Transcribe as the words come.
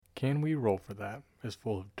Can We Roll for That is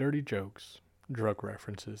full of dirty jokes, drug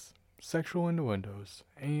references, sexual innuendos,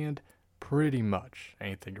 and pretty much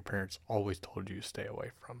anything your parents always told you to stay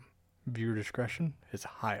away from. Viewer discretion is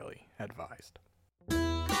highly advised.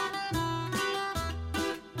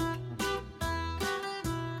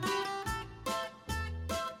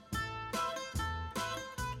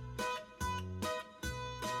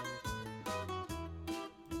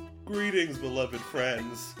 Greetings, beloved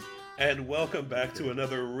friends, and welcome back to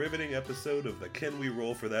another riveting episode of the Can We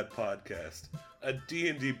Roll for That podcast, a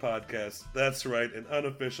D&D podcast, that's right, an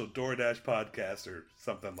unofficial DoorDash podcast or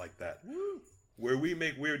something like that, where we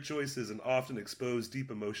make weird choices and often expose deep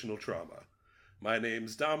emotional trauma. My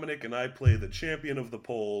name's Dominic, and I play the champion of the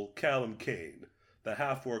pole, Callum Kane, the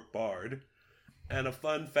half-orc bard. And a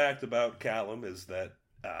fun fact about Callum is that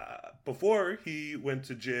before he went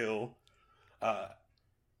to jail,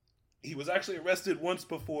 he was actually arrested once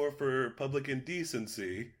before for public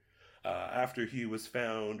indecency after he was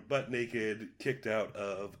found butt naked, kicked out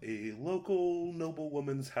of a local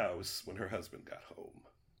noblewoman's house when her husband got home.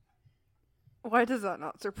 Why does that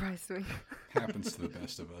not surprise me? Happens to the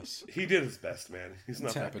best of us. He did his best, man. He's not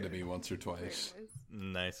It's that happened to good. me once or twice.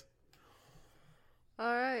 Nice.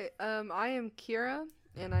 All right. I am Kira,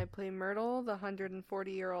 and I play Myrtle, the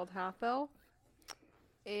 140-year-old half-elf.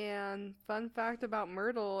 And fun fact about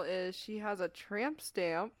Myrtle is she has a tramp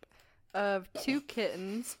stamp of 2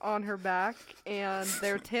 kittens on her back, and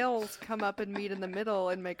their tails come up and meet in the middle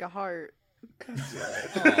and make a heart.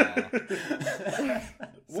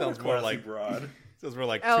 Sounds more like broad. Sounds more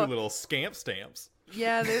like Oh. 2 little scamp stamps.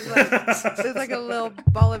 Yeah, there's like a little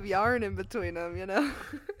ball of yarn in between them, you know?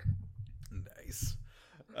 Nice.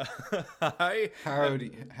 Hi.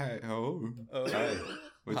 Howdy. Hi. Oh. Oh. Hi.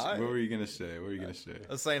 What were you going to say?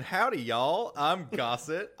 I was saying, howdy, y'all. I'm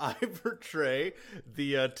Gossett. I portray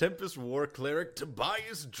the Tempest War cleric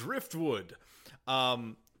Tobias Driftwood.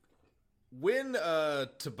 When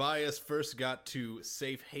Tobias first got to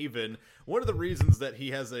Safe Haven, one of the reasons that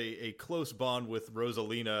he has a close bond with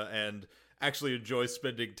Rosalina and actually enjoys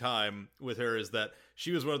spending time with her is that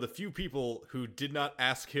she was one of the few people who did not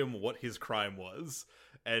ask him what his crime was.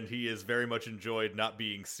 And he has very much enjoyed not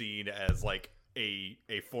being seen as, like, a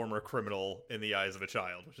former criminal in the eyes of a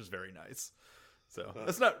child, which is very nice. So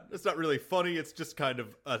it's not really funny. It's just kind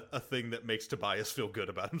of a thing that makes Tobias feel good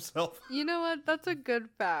about himself. You know what? That's a good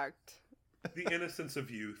fact. The innocence of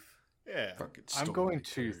youth. Yeah. Fucking I'm stole going my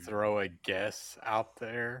to turn. throw a guess out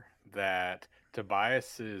there that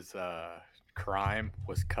Tobias's crime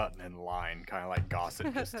was cutting in line, kind of like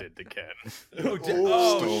Gossett just did to Ken.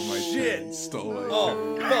 Stole my shit. turn. Stole my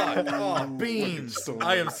Oh turn. fuck! Oh beans! Stole I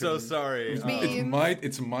my am so turn. sorry.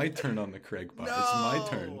 It's my turn on the Craig bot. It's my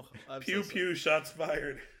turn. I'm so Pew sorry. pew, shots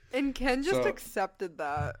fired. And Ken just So- accepted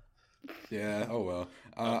that. Yeah, oh well.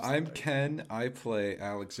 I'm Ken. I play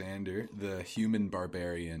Alexander, the human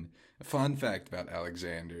barbarian. A fun fact about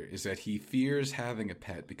Alexander is that he fears having a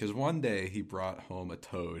pet because one day he brought home a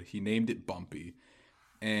toad. He named it Bumpy,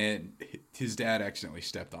 and his dad accidentally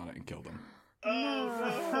stepped on it and killed him. Oh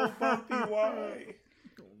no, Bumpy, why?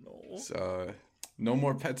 So, no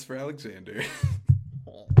more pets for Alexander.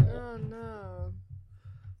 Oh no.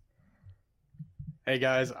 Hey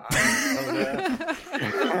guys, I'm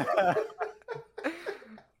Coda.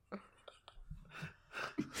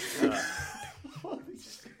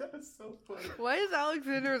 Why is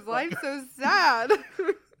Alexander's life so sad?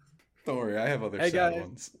 Don't worry, I have other Hey, sad guys.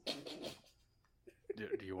 ones. Do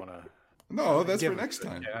you want to? No, that's Give for it- next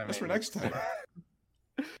time. yeah, I That's for mean, next time.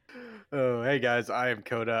 Oh, hey guys, I am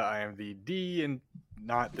Coda. I am the D and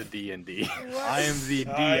not the D and D. I am the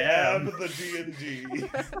DM. I am the D&D.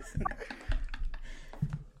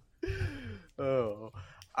 Oh,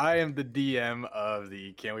 I am the DM of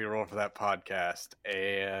the Can We Roll for That podcast,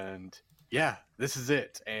 and yeah, this is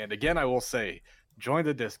it. And again, I will say, join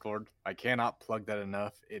the Discord. I cannot plug that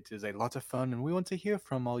enough. It is a lot of fun, and we want to hear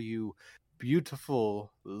from all you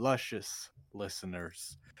beautiful, luscious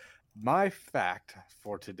listeners. My fact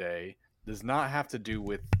for today does not have to do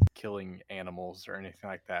with killing animals or anything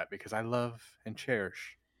like that, because I love and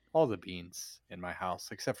cherish all the beans in my house,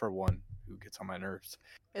 except for one who gets on my nerves.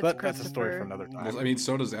 It's But that's a story for Christopher. another time. Well, I mean,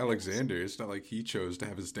 so does Alexander. It's not like he chose to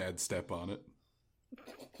have his dad step on it.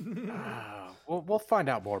 We'll find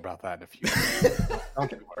out more about that in a few minutes.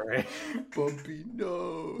 Don't you worry. Bumpy,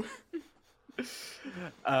 no.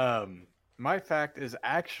 My fact is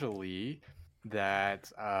actually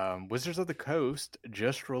that Wizards of the Coast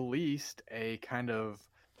just released a kind of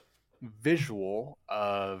visual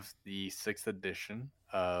of the 6th edition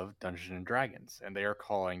of Dungeons and Dragons, and they are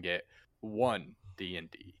calling it 1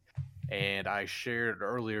 D&D. And I shared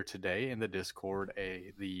earlier today in the Discord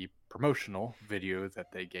the promotional video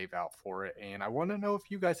that they gave out for it, and I want to know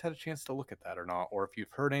if you guys had a chance to look at that or not, or if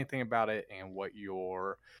you've heard anything about it and what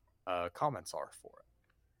your comments are for it.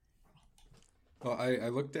 Well, I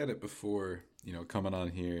looked at it before, coming on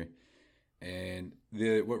here, and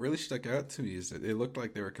what really stuck out to me is that it looked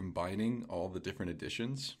like they were combining all the different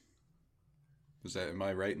editions. Am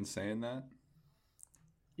I right in saying that?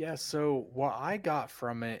 Yeah, so what I got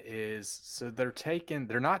from it is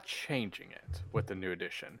they're not changing it with the new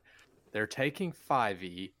edition. They're taking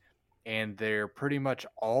 5e and they're pretty much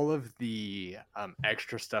all of the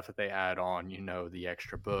extra stuff that they add on, the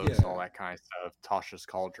extra books, Yeah. all that kind of stuff, Tasha's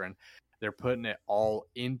Cauldron. They're putting it all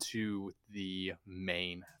into the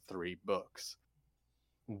main 3 books.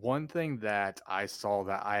 One thing that I saw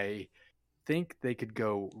that I think they could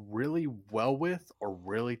go really well with or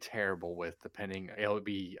really terrible with, depending, it'll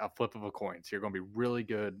be a flip of a coin. So you're going to be really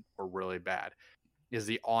good or really bad, is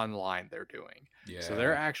the online they're doing. Yeah. So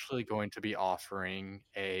they're actually going to be offering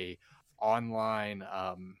online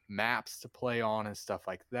maps to play on and stuff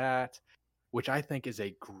like that, which I think is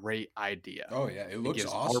a great idea. Oh yeah, it looks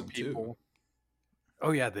gives awesome more people, too.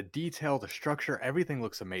 Oh yeah, the detail, the structure, everything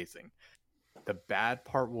looks amazing. The bad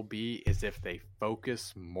part will be is if they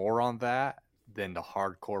focus more on that than the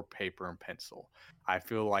hardcore paper and pencil. I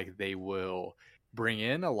feel like they will bring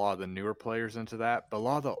in a lot of the newer players into that, but a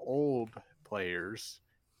lot of the old players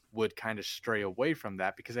would kind of stray away from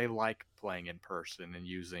that because they like playing in person and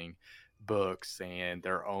using books and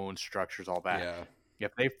their own structures, all that. Yeah.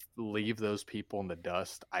 If they leave those people in the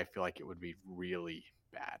dust, I feel like it would be really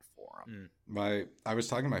bad for them. I was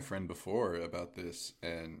talking to my friend before about this,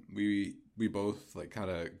 and we both like kind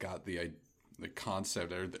of got the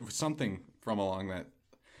concept or something from along that.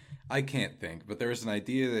 I can't think, but there was an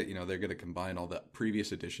idea that they're going to combine all the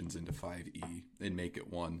previous editions into 5e and make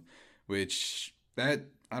it one, which that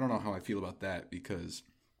I don't know how I feel about that, because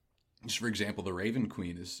just for example, the Raven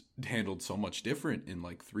Queen is handled so much different in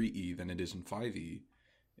like 3e than it is in 5e.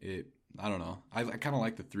 I don't know. I kind of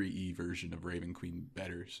like the 3e version of Raven Queen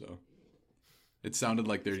better, so it sounded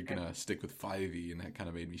like they're gonna stick with 5e, and that kind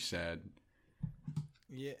of made me sad.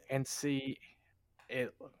 Yeah. And see, you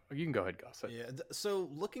can go ahead, Gus. Yeah. So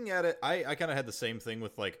looking at it, I kind of had the same thing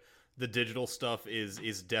with like the digital stuff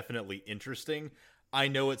is definitely interesting. I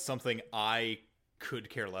know it's something I could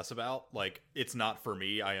care less about. Like, it's not for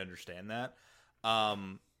me. I understand that.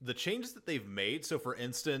 The changes that they've made, so for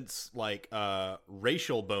instance, like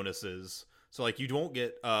racial bonuses, so like you don't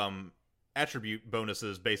get attribute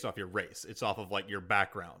bonuses based off your race. It's off of like your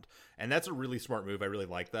background, and that's a really smart move. I really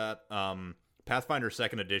like that. Pathfinder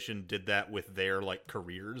 2nd edition did that with their like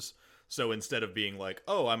careers. So instead of being like,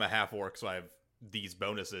 oh, I'm a half orc, so I have these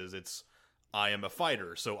bonuses, it's I am a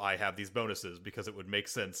fighter, so I have these bonuses, because it would make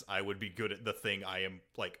sense. I would be good at the thing I am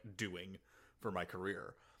like doing for my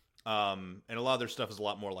career. And a lot of their stuff is a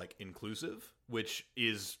lot more like inclusive, which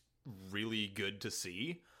is really good to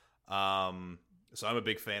see. So I'm a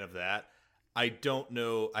big fan of that. I don't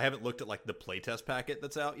know. I haven't looked at like the playtest packet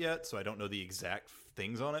that's out yet, so I don't know the exact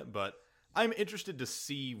things on it, but I'm interested to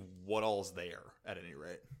see what all's there at any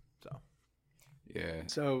rate. So yeah.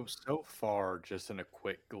 So far, just in a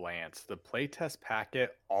quick glance, the playtest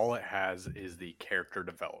packet, all it has is the character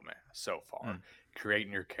development so far,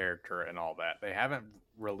 creating your character and all that. They haven't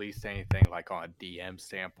released anything like on a DM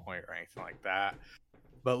standpoint or anything like that.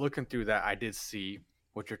 But looking through that, I did see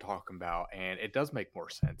what you're talking about, and it does make more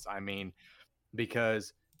sense. I mean,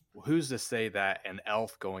 because who's to say that an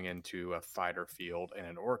elf going into a fighter field and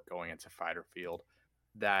an orc going into fighter field,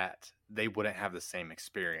 that they wouldn't have the same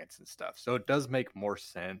experience and stuff. So it does make more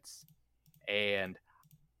sense. And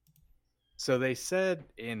so they said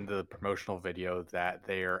in the promotional video that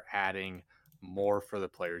they are adding more for the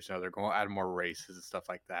players. They're going to add more races and stuff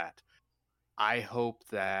like that. I hope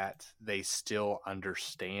that they still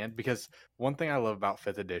understand, because one thing I love about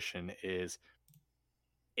 5th edition is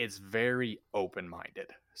it's very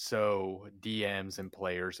open-minded. So DMs and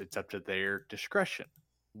players, it's up to their discretion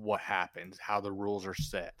what happens, how the rules are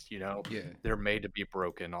set, Yeah. they're made to be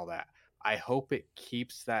broken, all that. I hope it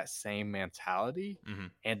keeps that same mentality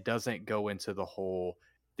and doesn't go into the whole,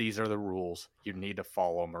 these are the rules, you need to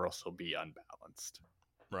follow them or else you'll be unbalanced.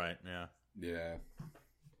 Right, yeah. Yeah.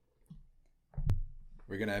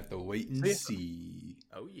 We're gonna have to wait and see.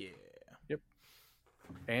 Oh yeah. Yep.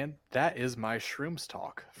 And that is my shrooms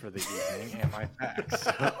talk for the evening and my facts.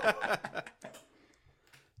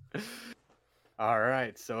 All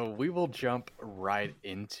right, so we will jump right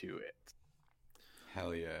into it.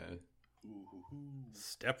 Hell yeah.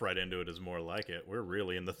 Step right into it is more like it. We're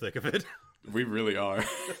really in the thick of it. We really are.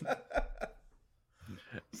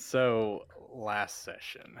 So last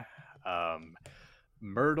session,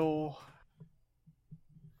 Myrtle,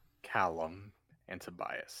 Callum, and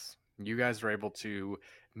Tobias. You guys were able to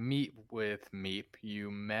meet with Meep. You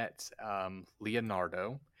met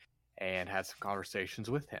Leonardo and had some conversations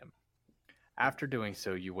with him. After doing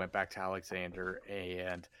so, you went back to Alexander,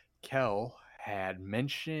 and Kel had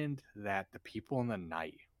mentioned that the people in the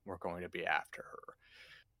night were going to be after her.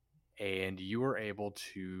 And you were able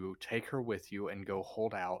to take her with you and go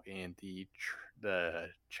hold out in the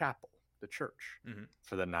chapel, the church,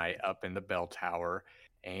 for the night up in the bell tower.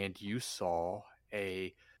 And you saw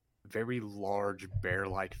a very large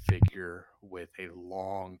bear-like figure with a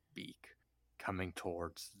long beak coming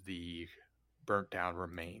towards the burnt down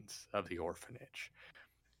remains of the orphanage.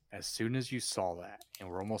 As soon as you saw that and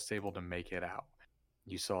were almost able to make it out,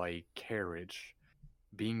 you saw a carriage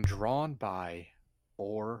being drawn by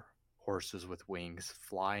 4 horses with wings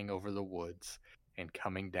flying over the woods and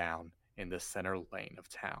coming down in the center lane of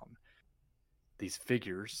town. These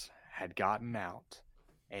figures had gotten out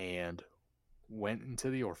and went into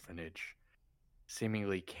the orphanage,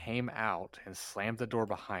 seemingly came out and slammed the door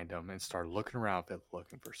behind them and started looking around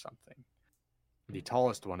looking for something. The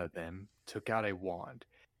tallest one of them took out a wand,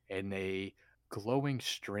 and a glowing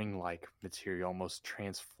string-like material almost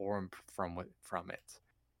transformed from it,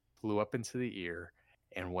 flew up into the ear,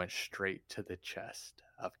 and went straight to the chest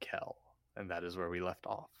of Kel. And that is where we left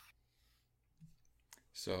off.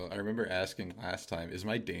 So I remember asking last time, is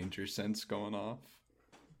my danger sense going off?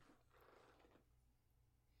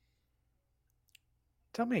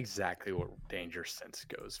 Tell me exactly what danger sense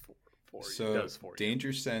goes for So does for you.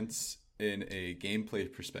 danger sense in a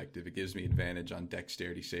gameplay perspective, it gives me advantage on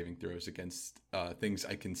dexterity saving throws against things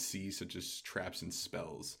I can see, such as traps and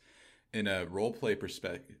spells. In a roleplay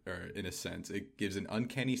perspective, or in a sense, it gives an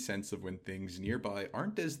uncanny sense of when things nearby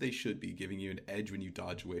aren't as they should be, giving you an edge when you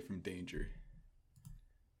dodge away from danger.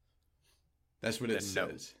 That's what it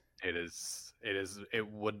says. It is. It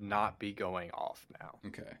would not be going off now.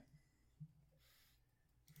 Okay.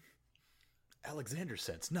 Alexander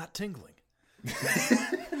sense not tingling.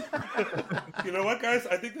 You know what, guys?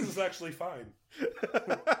 I think this is actually fine.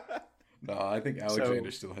 No, I think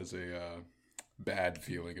Alexander still has a bad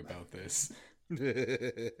feeling about this.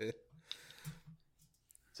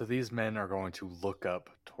 So these men are going to look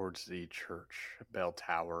up towards the church bell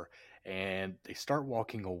tower, and they start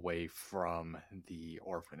walking away from the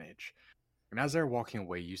orphanage. And as they're walking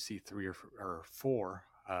away, you see 3 or 4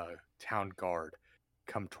 town guard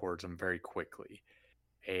come towards them very quickly,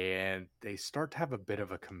 and they start to have a bit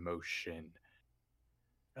of a commotion.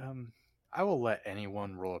 I will let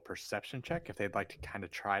anyone roll a perception check if they'd like to kind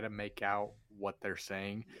of try to make out what they're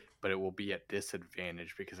saying, but it will be at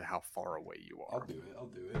disadvantage because of how far away you are. I'll do it. I'll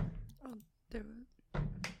do it.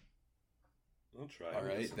 I'll try. All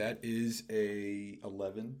right, that is a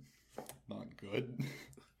 11. Not good.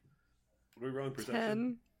 What are we rolling? Perception?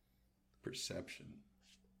 10. Perception.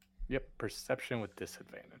 Yep, perception with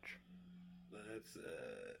disadvantage. That's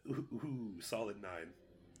solid 9.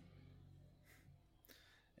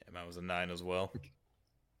 Yeah, mine was a 9 as well.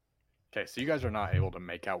 Okay, so you guys are not able to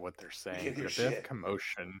make out what they're saying. Can't hear A bit of shit.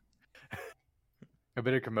 commotion. A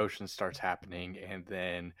bit of commotion starts happening, and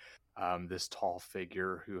then this tall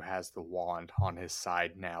figure who has the wand on his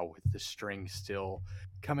side now, with the string still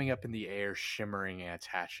coming up in the air, shimmering and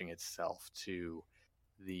attaching itself to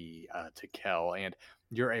to Kel, and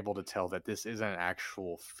you're able to tell that this isn't an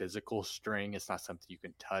actual physical string. It's not something you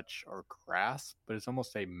can touch or grasp, but it's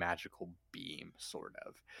almost a magical beam, sort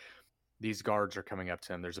of. These guards are coming up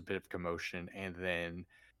to him. There's a bit of commotion, and then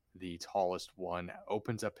the tallest one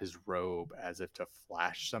opens up his robe as if to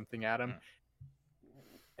flash something at him,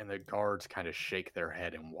 and the guards kind of shake their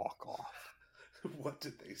head and walk off. What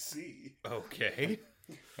did they see? Okay.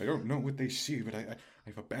 I don't know what they see, but I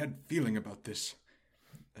have a bad feeling about this.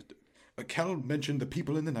 Cal mentioned the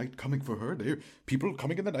people in the night coming for her. People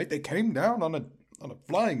coming in the night. They came down on a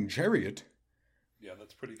flying chariot. Yeah,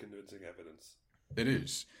 that's pretty convincing evidence. It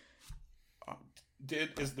is.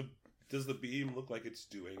 Does the beam look like it's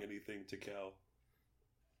doing anything to Cal?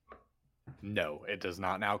 No, it does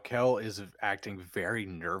not. Now, Kel is acting very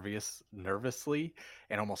nervously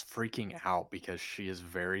and almost freaking out because she is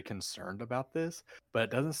very concerned about this, but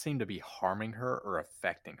it doesn't seem to be harming her or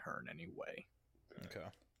affecting her in any way. Okay.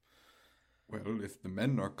 Well, if the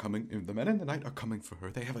men in the night are coming for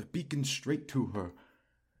her, they have a beacon straight to her.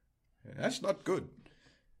 That's not good.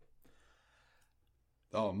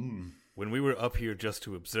 When we were up here just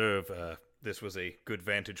to observe, this was a good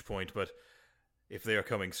vantage point, but if they are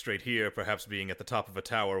coming straight here, perhaps being at the top of a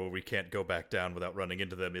tower where we can't go back down without running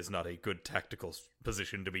into them is not a good tactical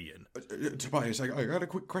position to be in. Tobias, I got a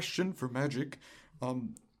quick question for magic.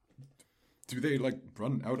 Do they, like,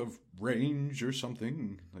 run out of range or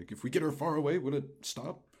something? Like, if we get her far away, would it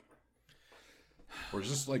stop? Or is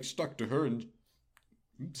this, like, stuck to her and...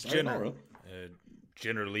 sayonara?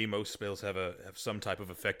 Generally, most spells have some type of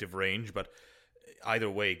effective range, but either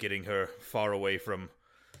way, getting her far away from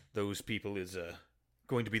those people is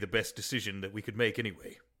going to be the best decision that we could make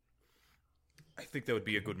anyway. I think that would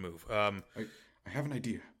be a good move. I have an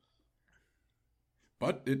idea.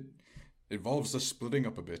 But it involves us splitting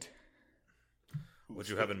up a bit. What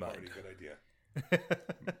do you have in mind? Good idea.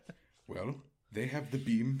 Well, they have the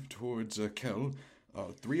beam towards Kel.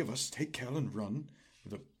 3 of us take Kel and run.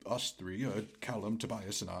 Us 3, Callum,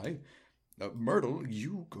 Tobias, and I. Myrtle,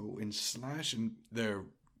 you go and slash in their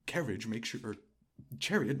chariot, make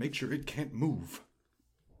sure it can't move.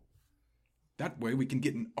 That way we can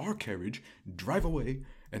get in our carriage, drive away,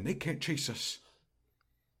 and they can't chase us.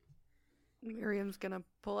 Miriam's gonna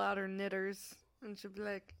pull out her knitters and she'll be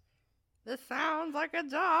like, "This sounds like a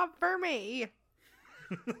job for me."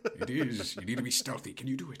 It is. You need to be stealthy. Can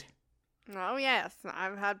you do it? Oh yes,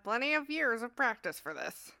 I've had plenty of years of practice for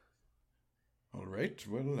this. All right.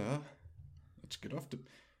 Well, let's get off to...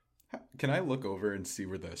 Can I look over and see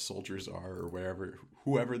where the soldiers are or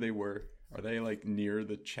whoever they were? Are they, like, near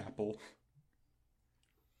the chapel?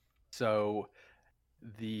 So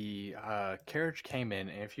the carriage came in,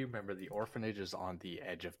 and if you remember, the orphanage is on the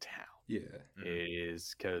edge of town. Yeah. It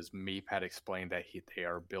is because Meep had explained that they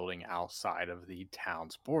are building outside of the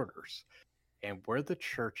town's borders. And where the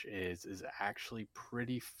church is actually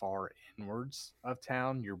pretty far inwards of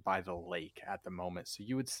town. You're by the lake at the moment. So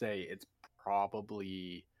you would say it's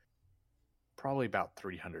probably about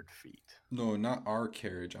 300 feet. No, not our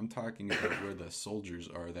carriage. I'm talking about where the soldiers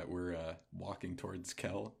are that we're walking towards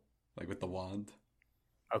Kel, like with the wand.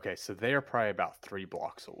 Okay, so they are probably about 3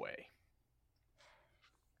 blocks away.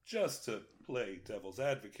 Just to play devil's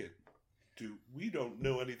advocate, we don't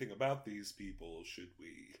know anything about these people. Should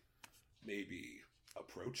we maybe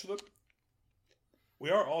approach them?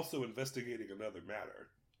 We are also investigating another matter.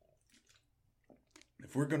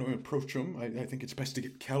 If we're going to approach them, I think it's best to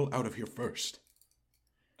get Kel out of here first.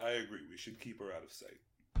 I agree. We should keep her out of sight.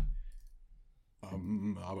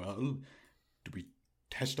 Well, do we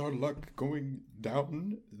test our luck going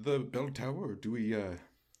down the bell tower, or do we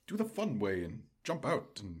do the fun way and jump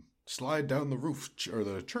out and slide down the roof, or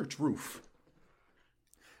the church roof?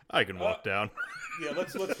 I can walk down. Yeah,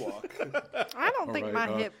 let's walk. I don't All think right,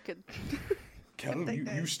 my hip could. Kel,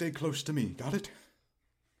 think you stay close to me, got it?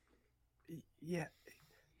 Yeah,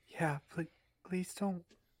 please don't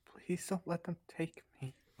let them take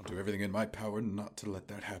me. I'll do everything in my power not to let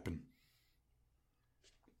that happen.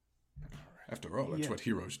 After all, that's what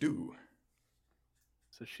heroes do.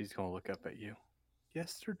 So she's gonna look up at you.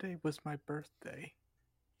 Yesterday was my birthday.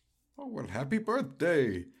 Oh, well, happy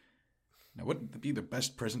birthday! Now, wouldn't it be the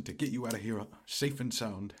best present to get you out of here safe and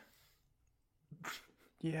sound?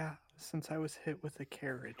 Yeah, since I was hit with a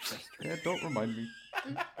carriage yesterday. Yeah, don't remind me.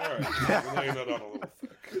 All right, we're laying that on a little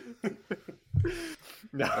thick.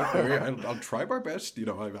 No, Don't worry, I'll try my best. You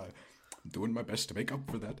know, I'm doing my best to make up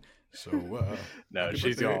for that. So, no, happy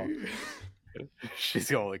she's birthday. she's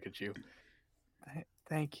gonna look at you.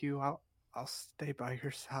 Thank you. I'll stay by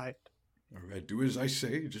your side. All right, do as I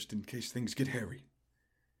say, just in case things get hairy.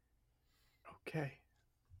 Okay.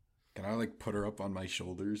 Can I, like, put her up on my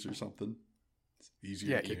shoulders or something? It's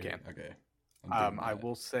easier Yeah, to you carry. can. Okay. I'm doing I that.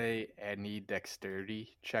 will say any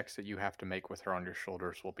dexterity checks that you have to make with her on your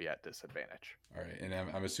shoulders will be at disadvantage. All right, and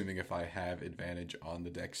I'm assuming if I have advantage on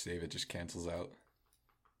the dex save, it just cancels out.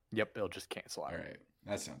 Yep, it'll just cancel out. All right,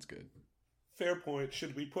 that sounds good. Fair point.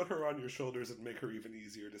 Should we put her on your shoulders and make her even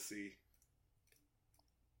easier to see?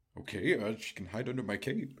 Okay, she can hide under my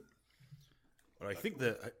cape. But I think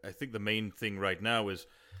the main thing right now is,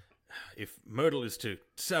 if Myrtle is to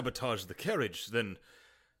sabotage the carriage, then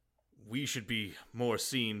we should be more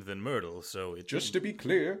seen than Myrtle. So Just to be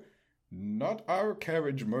clear, not our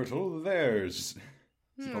carriage, Myrtle, theirs.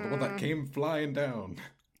 It's not the one that came flying down.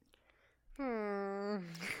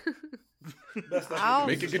 Best I'll-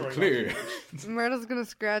 Making it clear. Myrtle's gonna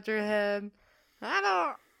scratch her head.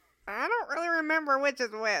 I don't really remember which is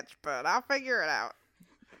which, but I'll figure it out.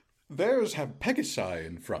 Theirs have Pegasi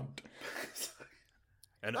in front.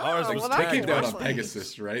 and ours Oh, was well, They that's came down on lovely.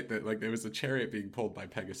 Pegasus, right? That, like, there was a chariot being pulled by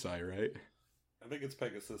Pegasi, right? I think it's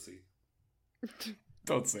Pegasusy.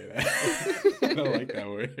 Don't say that. I don't like that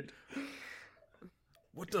word.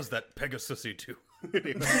 What does that Pegasusy do?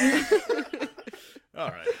 All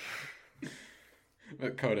right.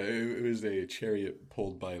 Coda, it was a chariot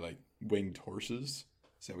pulled by like winged horses.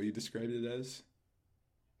 Is that what you described it as?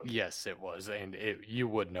 Yes, it was, and you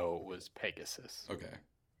would know it was Pegasus. Okay.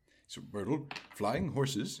 So, Myrtle, flying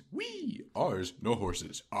horses. Wee! Ours, no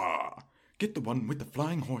horses. Ah! Get the one with the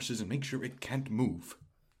flying horses and make sure it can't move.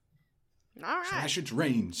 All right. Slash its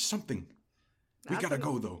reins, something. We That's gotta enough.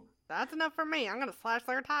 go, though. That's enough for me. I'm gonna slash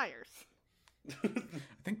their tires. I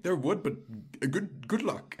think there would, but good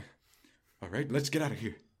luck. All right, let's get out of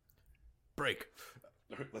here. Break.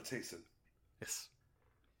 All right, let's hasten. Yes.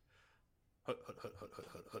 Hut, hut, hut, hut, hut,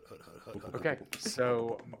 hut, hut, hut, hut, hut. Okay,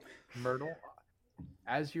 so Myrtle,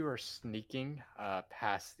 as you are sneaking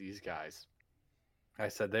past these guys, I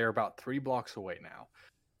said they are about 3 blocks away now.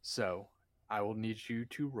 So I will need you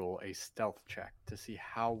to roll a stealth check to see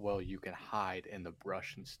how well you can hide in the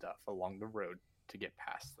brush and stuff along the road to get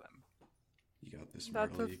past them. You got this,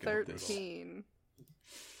 That's Myrtle. a You got this. 13.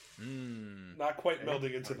 Not quite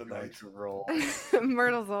melding into the I'm going night. to roll.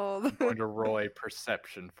 Myrtle's old. I'm going to roll a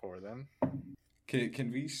perception for them.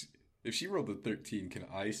 Can we? If she rolled a 13, can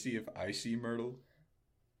I see if I see Myrtle?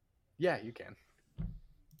 Yeah, you can.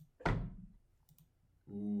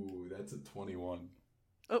 Ooh, that's a 21.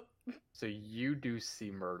 So you do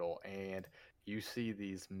see Myrtle, and you see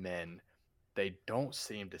these men. They don't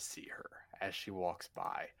seem to see her as she walks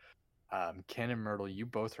by. Ken and Myrtle, you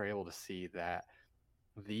both are able to see that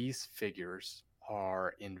these figures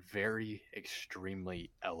are in very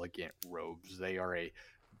extremely elegant robes. They are a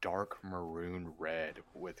dark maroon red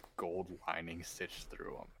with gold lining stitched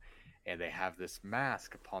through them. And they have this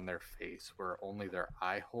mask upon their face where only their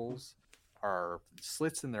eye holes are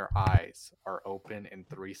slits in their eyes are open, and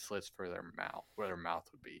 3 slits for their mouth, where their mouth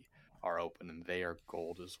would be, are open, and they are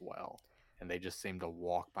gold as well. And they just seem to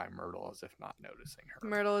walk by Myrtle as if not noticing her.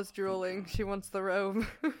 Myrtle is drooling. She wants the robe.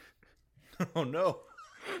 Oh no.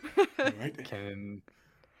 All right. Can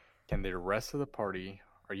the rest of the party,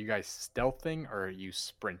 are you guys stealthing or are you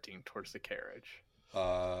sprinting towards the carriage?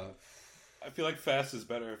 I feel like fast is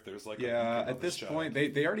better if there's like a Yeah, beacon on at this job. point,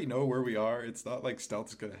 they already know where we are. It's not like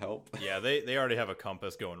stealth's gonna help. Yeah, they already have a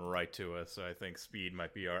compass going right to us, so I think speed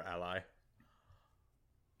might be our ally.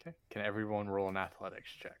 Okay. Can everyone roll an athletics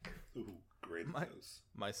check? Ooh, great.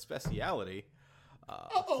 My speciality.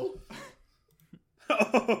 Oh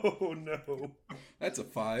no. That's a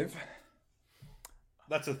 5.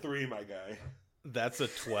 That's a 3, my guy. That's a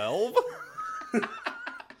 12.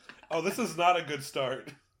 Oh, this is not a good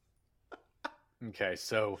start. Okay,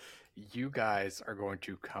 so you guys are going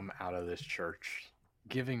to come out of this church,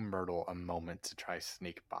 giving Myrtle a moment to try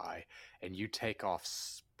sneak by, and you take off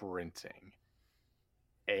sprinting.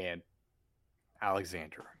 And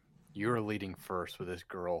Alexander, you're leading first with this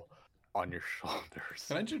girl on your shoulders.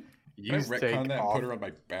 Can I just You retcon take that and off. put her on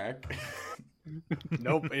my back?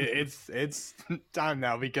 Nope, it's time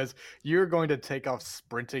now because you're going to take off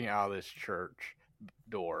sprinting out of this church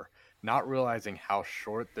door, not realizing how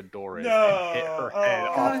short the door is, and hit her head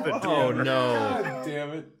off the God door. Oh no. God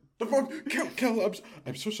damn it! The phone, Kel,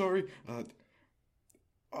 I'm so sorry.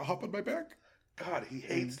 Hop on my back. God, he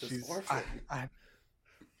hates this She's- orphan.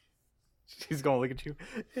 She's gonna look at you.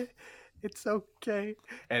 It's okay.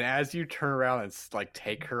 And as you turn around and like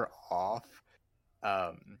take her off,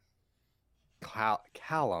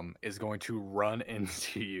 Callum is going to run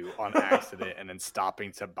into you on accident and then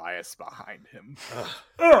stopping Tobias behind him.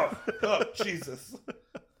 Oh, Jesus.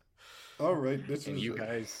 All right, this And is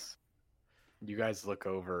you guys look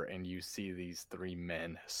over and you see these 3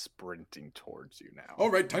 men sprinting towards you now.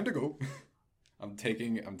 All right, time to go. I'm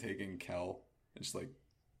taking Kel. It's like,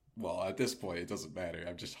 well, at this point, it doesn't matter.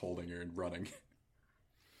 I'm just holding her and running.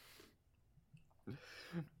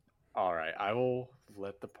 All right, I will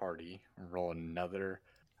let the party roll another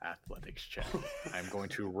athletics check. I'm going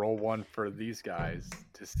to roll one for these guys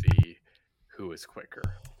to see who is quicker.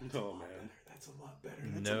 Oh, man. That's a lot better.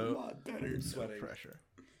 No. a lot better. Sweating. Pressure.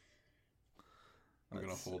 I'm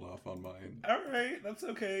gonna hold off on mine. All right, that's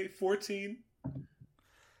okay. 14. I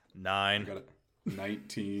 9. got it.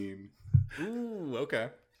 19. Ooh, okay.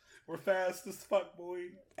 We're fast as fuck, boy.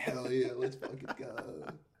 Hell yeah, let's fucking go.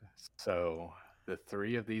 So the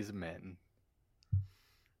 3 of these men,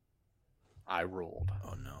 I rolled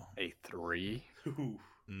Oh no. a 3, Ooh.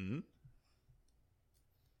 Mm-hmm.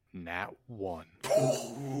 nat 1,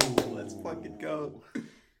 Let's fucking go.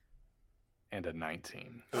 and a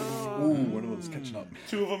 19. Ooh, one of them's catching up.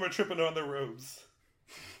 2 of them are tripping on their robes.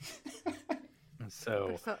 So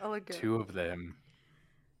They're so elegant. 2 of them.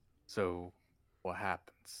 So what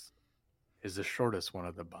happens is the shortest one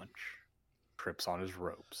of the bunch trips on his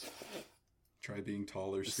ropes. Try being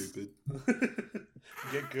taller, stupid.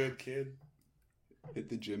 Get good, kid. Hit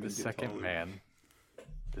the gym The and get second taller. man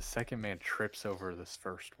The second man trips over this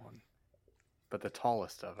first one, but the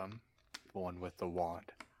tallest of them, the one with the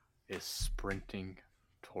wand, is sprinting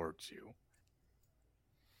towards you.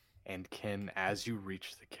 And Ken, as you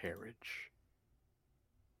reach the carriage,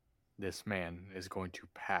 this man is going to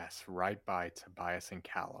pass right by Tobias and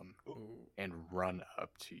Callum and run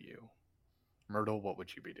up to you. Myrtle, what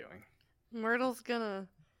would you be doing? Myrtle's gonna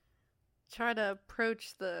try to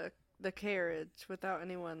approach the carriage without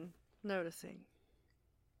anyone noticing.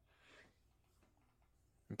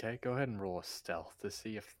 Okay, go ahead and roll a stealth to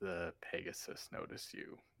see if the Pegasus noticed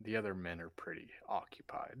you. The other men are pretty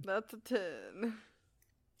occupied. That's a 10.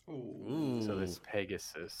 Ooh. So this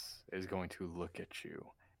Pegasus is going to look at you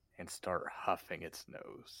and start huffing its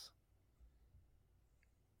nose.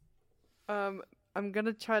 I'm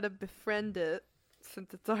gonna try to befriend it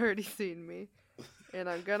since it's already seen me. And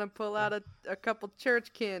I'm gonna pull out a couple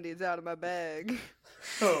church candies out of my bag.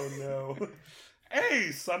 Oh no.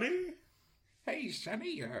 Hey, Sonny! Hey,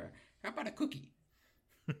 Sonny, how about a cookie?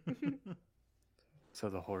 So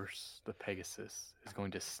the horse, the Pegasus, is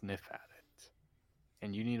going to sniff at it.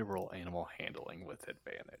 And you need to roll animal handling with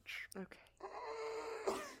advantage. Okay.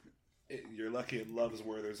 You're lucky it loves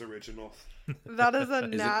Werther's Original. That is a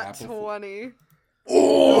Is it nat apple 20.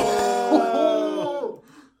 Oh!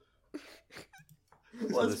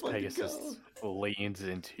 So this Pegasus leans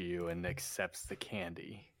into you and accepts the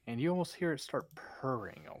candy. And you almost hear it start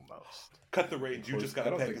purring almost. Cut the reins, you just got I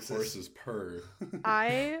a don't Pegasus. think horses purr.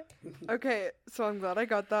 Okay, so I'm glad I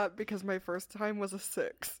got that because my first time was a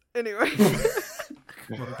 6. Anyway.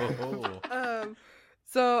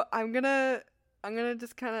 So I'm gonna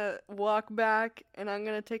just kind of walk back and I'm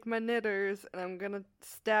gonna take my knitters and I'm gonna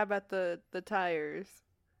stab at the tires.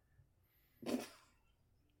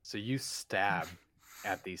 So you stab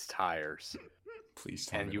at these tires, Please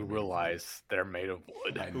tell and me you they're made of realize they're made of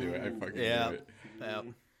wood. wood. I knew it. I fucking Yeah. knew it. Yeah.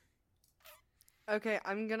 Okay,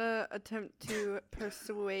 I'm gonna attempt to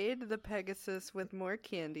persuade the Pegasus with more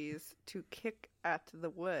candies to kick at the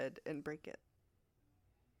wood and break it.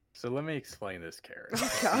 So let me explain this carrot.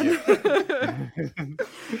 God.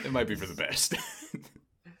 It might be for the best.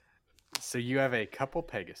 So you have a couple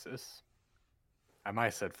Pegasus. I might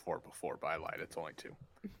have said 4 before, but I lied. It's only 2.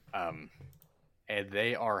 And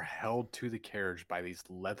they are held to the carriage by these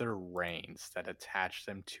leather reins that attach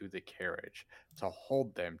them to the carriage to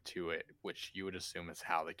hold them to it, which you would assume is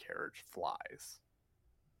how the carriage flies.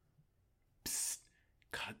 Psst,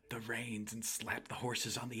 cut the reins and slap the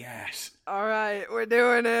horses on the ass. All right, we're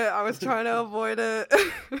doing it. I was trying to avoid it.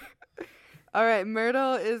 All right,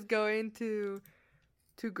 Myrtle is going to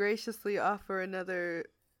graciously offer another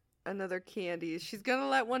candy. She's gonna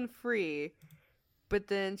let one free, but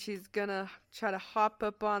then she's gonna try to hop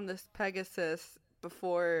up on this Pegasus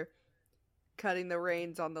before cutting the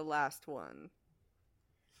reins on the last one.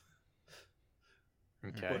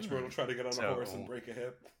 Okay. Watch Myrtle try to get on a horse and break a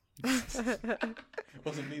hip.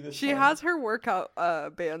 Wasn't me this She time. has her workout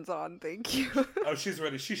bands on. Thank you. Oh, she's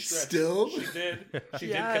ready. She stretched. Still? She did. She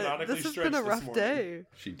Yeah, did canonically this has stretch been a this rough morning. day.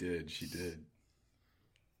 She did.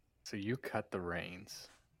 So you cut the reins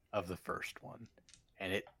of the first one,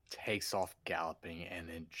 and it takes off galloping and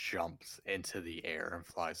then jumps into the air and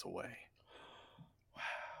flies away.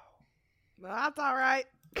 That's all right.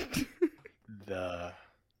 The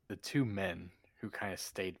 2 men who kind of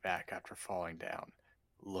stayed back after falling down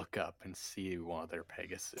look up and see one of their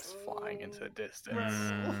Pegasus flying into the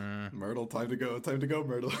distance. Myrtle, time to go,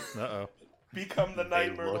 Myrtle. Uh-oh. Become the They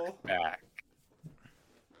night Myrtle. look back.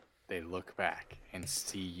 They look back and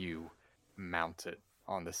see you mounted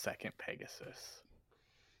on the second Pegasus.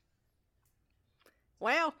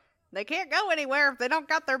 Well, they can't go anywhere if they don't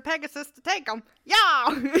got their Pegasus to take them.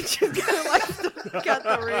 Yeah! She's gonna like cut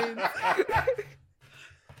the reins.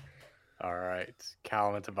 All right,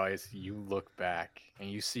 Callum and Tobias, you look back and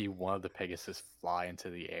you see one of the Pegasus fly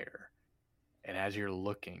into the air. And as you're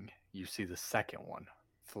looking, you see the second one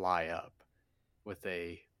fly up with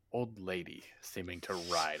a old lady seeming to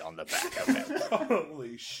ride on the back of it.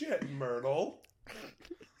 Holy shit, Myrtle.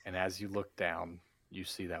 And as you look down, you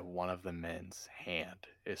see that one of the men's hand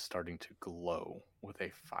is starting to glow with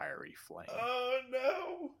a fiery flame. Oh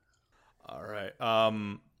no. All right.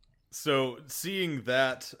 So seeing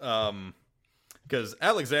that, because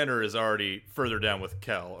Alexander is already further down with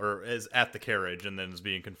Kel, or is at the carriage and then is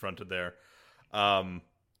being confronted there. I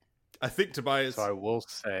think Tobias. So I will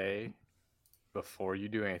say, before you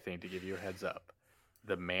do anything, to give you a heads up,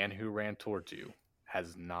 the man who ran towards you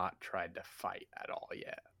has not tried to fight at all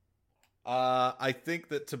yet. I think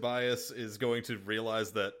that Tobias is going to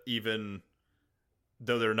realize that even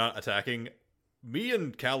though they're not attacking, me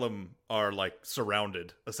and Callum are like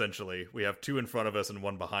surrounded, essentially. We have 2 in front of us and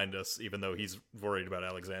 1 behind us, even though he's worried about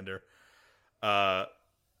Alexander. I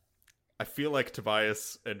feel like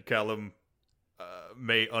Tobias and Callum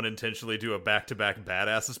may unintentionally do a back-to-back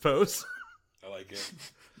badasses pose. I like it.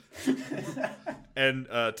 And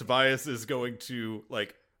Tobias is going to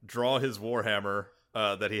like draw his warhammer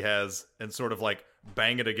that he has and sort of like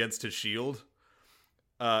bang it against his shield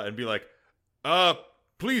and be like,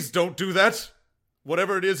 please don't do that.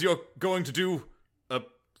 Whatever it is you're going to do,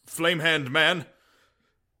 flame hand man.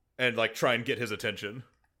 And like try and get his attention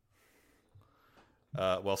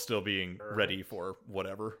while still being ready for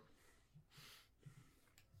whatever.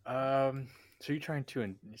 So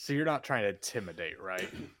you're not trying to intimidate, right?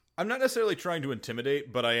 I'm not necessarily trying to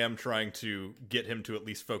intimidate, but I am trying to get him to at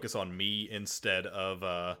least focus on me instead of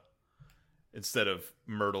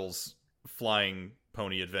Myrtle's flying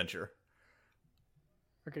pony adventure.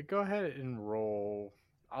 Okay, go ahead and roll.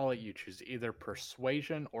 I'll let you choose either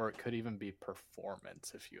persuasion or it could even be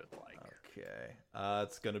performance if you would like. Okay.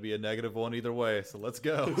 It's going to be a -1 either way, so let's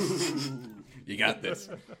go. You got this.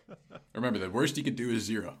 Remember, the worst you could do is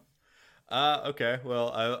 0. Okay,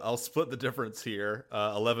 well, I'll split the difference here.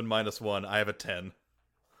 11 minus 1, I have a 10.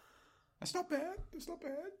 That's not bad. That's not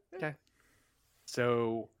bad. Okay.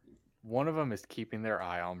 So one of them is keeping their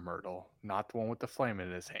eye on Myrtle, not the one with the flame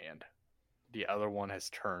in his hand. The other one has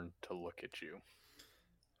turned to look at you.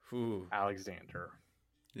 Ooh. Alexander,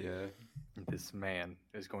 Yeah. this man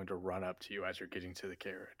is going to run up to you as you're getting to the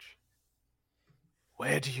carriage.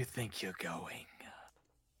 Where do you think you're going?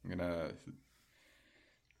 I'm gonna.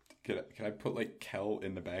 Can I put like Kel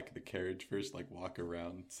in the back of the carriage first, like walk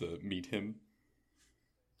around to meet him?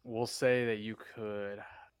 We'll say that you could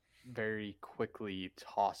very quickly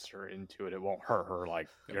toss her into it. It won't hurt her. Like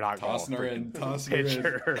you're not Tossing her going in, to tossing her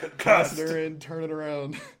in, her. tossing her in, turn it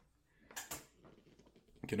around.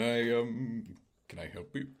 Can I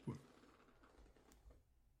help you?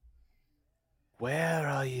 Where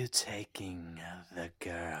are you taking the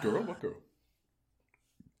girl? Girl, what girl?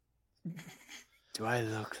 Do I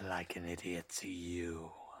look like an idiot to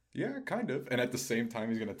you? Yeah, kind of. And at the same time,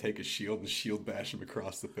 he's gonna take a shield and shield bash him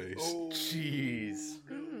across the face. Jeez.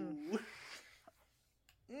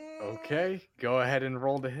 Okay, go ahead and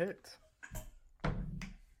roll to hit.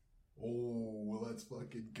 Oh, let's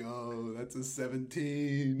fucking go. That's a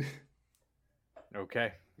 17.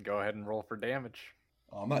 Okay, go ahead and roll for damage.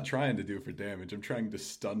 Oh, I'm not trying to do it for damage. I'm trying to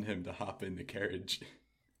stun him to hop in the carriage.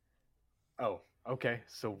 Oh, okay.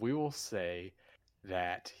 So we will say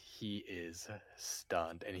that he is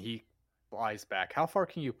stunned and he flies back. How far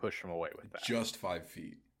can you push him away with that? Just 5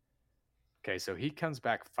 feet. Okay, so he comes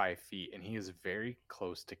back 5 feet and he is very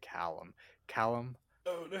close to Callum. Callum,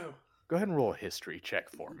 Oh no. go ahead and roll a history check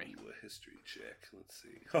for me. Ooh, a history check. Let's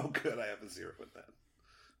see. Oh, good. I have a 0 with that.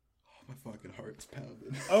 Oh, my fucking heart's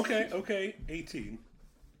pounding. Okay. 18.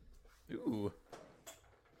 Ooh.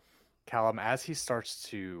 Callum, as he starts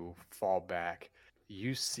to fall back,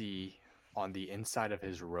 you see on the inside of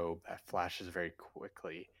his robe that flashes very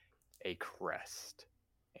quickly a crest.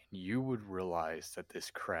 And you would realize that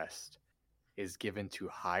this crest is given to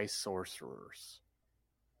high sorcerers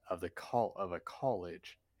of a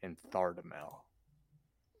college in Thardamel.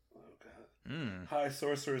 Oh god. Mm. High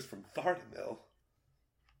sorcerers from Thardamil.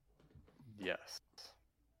 Yes.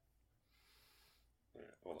 Right,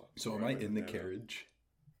 hold on. So am I in the carriage?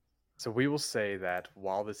 So we will say that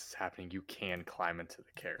while this is happening, you can climb into the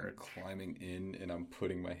I'm carriage. climbing in and I'm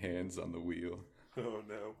putting my hands on the wheel. Oh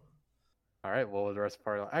no. All right, well, the rest of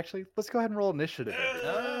our... Actually, let's go ahead and roll initiative.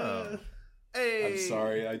 Oh. Hey. I'm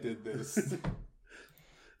sorry I did this.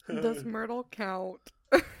 Does Myrtle count?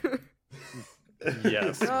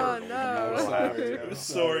 Yes. Oh, Myrtle, no. you will have Sorry, to. I was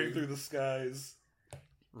soaring through the skies.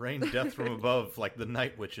 Rain death from above like the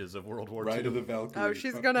night witches of World War Right II. of the Valkyrie. Oh,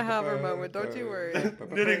 she's gonna have her moment, don't you worry.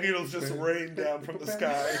 Knitting needles just rain down from the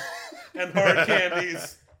sky. And hard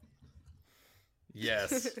candies.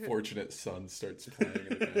 Yes. Fortunate Son starts playing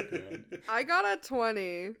in the background. I got a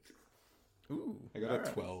 20. Ooh. I got alright.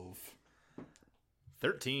 a 12.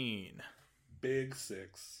 13. Big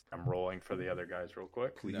 6. I'm rolling for the other guys real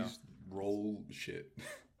quick. Please No. roll shit.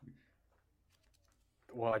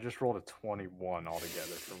 Well, I just rolled a 21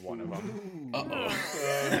 altogether for one of them. Uh-oh.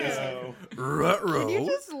 Oh no. Ruh-roh. Can you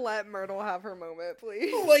just let Myrtle have her moment,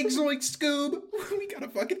 please? Like Zoink Scoob! We gotta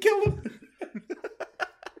fucking kill him!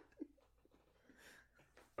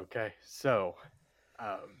 Okay, so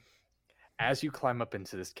as you climb up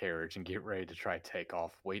into this carriage and get ready to try take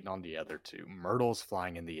off, waiting on the other two, Myrtle's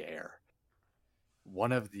flying in the air.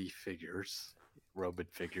 One of the figures, robed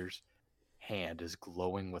figures, hand is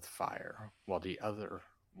glowing with fire, while the other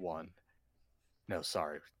one No,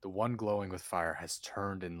 sorry. The one glowing with fire has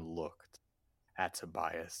turned and looked at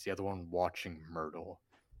Tobias. The other one watching Myrtle.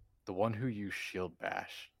 The one who used Shield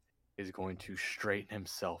Bash is going to straighten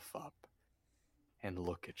himself up and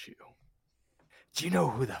look at you. Do you know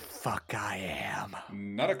who the fuck I am?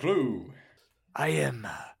 Not a clue. I am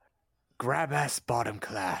grab-ass bottom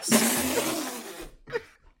class.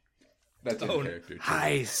 That's in character, too.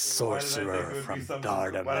 High sorcerer from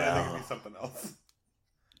Dardamel. Why did I think it'd be something else?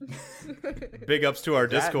 Big ups to our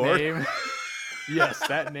That Discord. name- yes,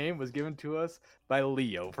 that name was given to us by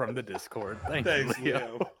Leo from the Discord. Thanks,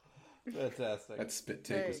 Leo. Fantastic. That spit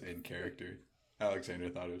take was in character. Alexander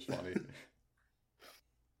thought it was funny.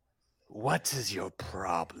 What is your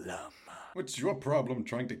problem? What's your problem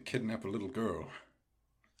trying to kidnap a little girl?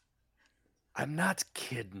 I'm not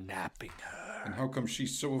kidnapping her. And how come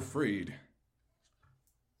she's so afraid?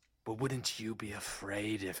 But wouldn't you be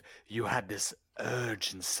afraid if you had this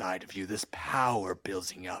urge inside of you, this power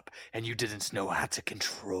building up, and you didn't know how to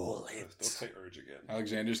control Don't it? say urge again.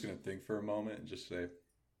 Alexander's going to think for a moment and just say,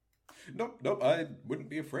 Nope, I wouldn't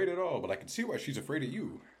be afraid at all, but I can see why she's afraid of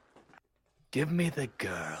you. Give me the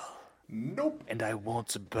girl, Nope. and I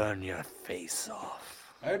won't burn your face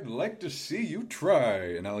off. I'd like to see you try.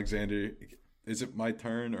 And Alexander, is it my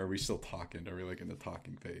turn, or are we still talking? Are we like in the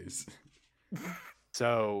talking phase?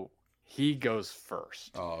 So he goes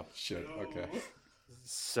first. Oh, shit. Okay.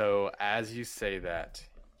 So as you say that,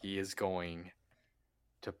 he is going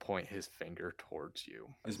to point his finger towards you.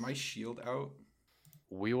 Is my shield out?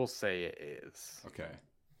 We will say it is. Okay.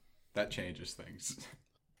 That changes things.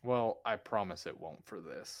 Well, I promise it won't for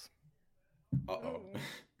this. Uh-oh.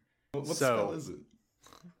 What So- spell is it?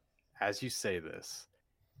 As you say this,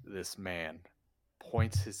 this man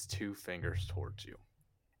points his two fingers towards you.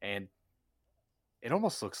 And it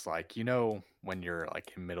almost looks like, you know, when you're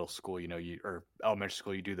like in middle school, you know, or elementary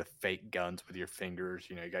school, you do the fake guns with your fingers.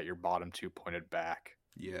 You know, you got your bottom two pointed back.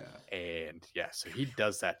 Yeah. And yeah, so he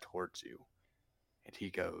does that towards you. And he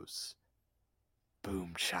goes,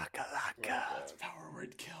 boom shakalaka. That's power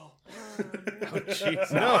word kill. Oh,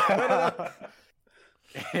 jeez. No.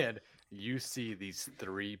 And you see these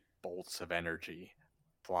 3 bolts of energy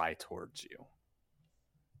fly towards you.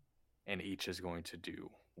 And each is going to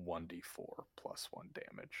do 1d4 plus 1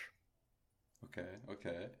 damage.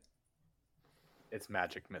 Okay. It's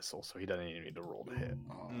magic missile, so he doesn't even need to roll to hit.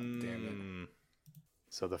 Oh, damn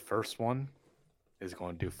So the first one is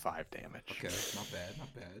going to do 5 damage. it. Okay, not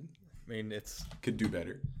bad. I mean, it's Could do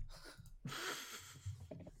better.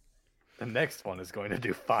 The next one is going to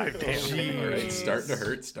do 5 damage. Jeez. All right,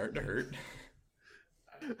 starting to hurt.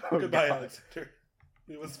 Oh, Goodbye, God. Alexander.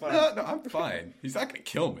 It was fine. No, I'm fine. He's not gonna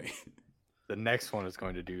kill me. The next one is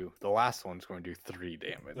going to do, the last one is going to do 3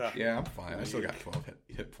 damage. Ah, Yeah, I'm fine. I still got 12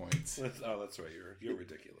 hit points. that's right. You're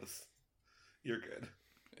ridiculous. You're good.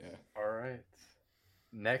 Yeah. All right.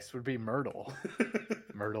 Next would be Myrtle.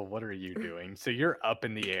 Myrtle, what are you doing? So you're up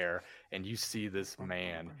in the air and you see this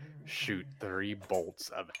man shoot 3 bolts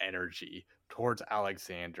of energy towards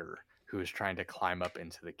Alexander, who is trying to climb up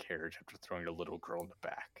into the carriage after throwing a little girl in the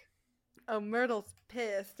back. Oh, Myrtle's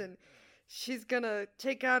pissed, and she's gonna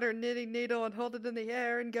take out her knitting needle and hold it in the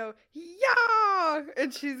air and go, yeah!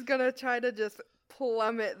 And she's gonna try to just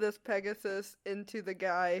plummet this Pegasus into the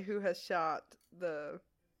guy who has shot the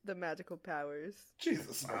magical powers.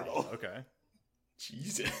 Jesus, Myrtle. okay.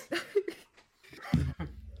 Jesus.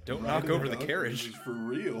 Don't knock over the carriage. This is for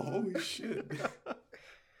real. Holy shit.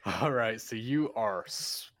 All right, so you are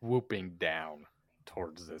swooping down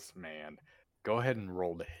towards this man. Go ahead and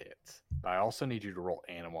roll to hit. But I also need you to roll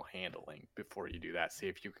animal handling before you do that. See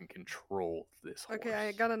if you can control this horse. Okay,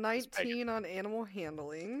 I got a This Pegasus. 19 on animal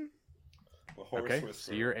handling, A horse Okay, whisperer.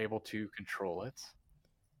 so you're able to control it.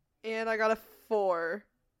 and I got a 4.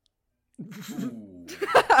 Ooh.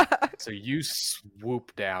 So you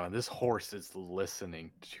swoop down, and this horse is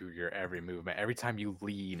listening to your every movement. Every time you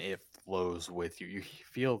lean, it flows with you. You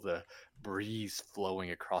feel the breeze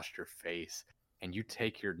flowing across your face, and you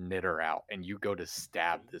take your knitter out, and you go to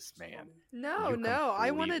stab this man. No, You no, I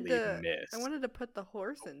wanted completely to. miss. I wanted to put the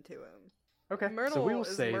horse into him. Okay, Myrtle so we will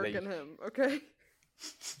is say that. murking him. Okay.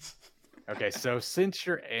 Okay, so since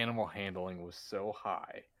your animal handling was so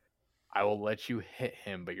high, I will let you hit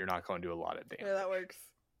him, but you're not going to do a lot of damage. Yeah, that works.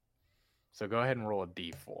 So go ahead and roll a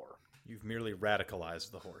d4. You've merely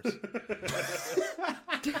radicalized the horse.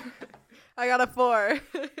 I got a 4.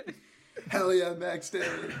 Hell yeah, max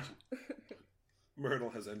damage. Myrtle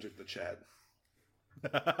has entered the chat.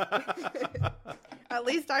 At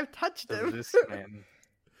least I've touched So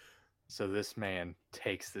him. this man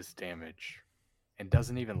takes this damage and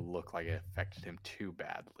doesn't even look like it affected him too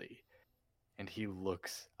badly. And he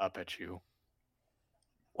looks up at you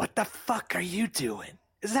What the fuck are you doing?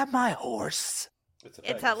 Is that my horse?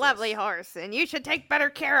 It's a lovely horse, and you should take better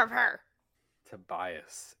care of her.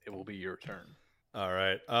 Tobias, it will be your turn. All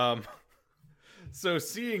right. So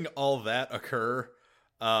seeing all that occur,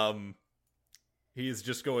 he's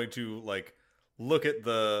just going to like look at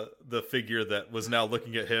the figure that was now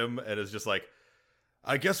looking at him and is just like,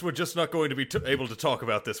 I guess we're just not going to be able to talk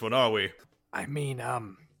about this one, are we? I mean,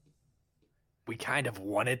 we kind of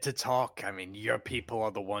wanted to talk. I mean, your people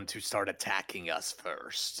are the ones who start attacking us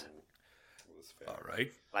first. All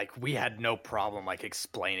right. Like, we had no problem, like,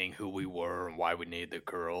 explaining who we were and why we needed the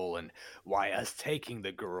girl and why us taking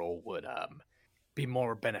the girl would, be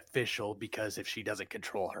more beneficial because if she doesn't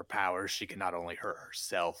control her powers, she can not only hurt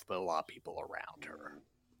herself, but a lot of people around her.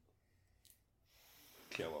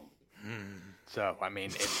 Kill him. So, I mean,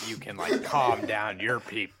 if you can, like, calm down your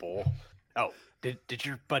people... Oh, did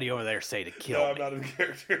your buddy over there say to kill me? No, I'm not in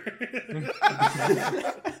character.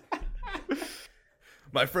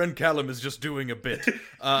 My friend Callum is just doing a bit. He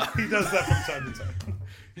does that from time to time.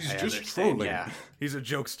 He's just trolling. Yeah. He's a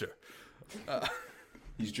jokester.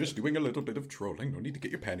 He's just doing a little bit of trolling. No need to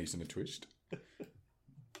get your panties in a twist.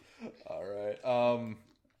 All right.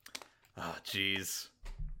 Jeez.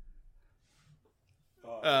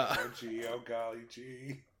 Gee, oh golly,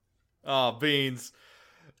 gee. Oh, beans.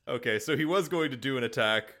 Okay, so he was going to do an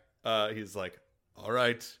attack. He's like, all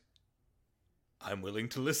right, I'm willing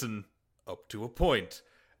to listen up to a point.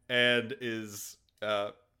 And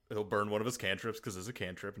he'll burn one of his cantrips because there's a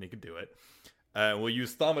cantrip and he can do it. We'll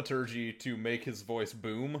use thaumaturgy to make his voice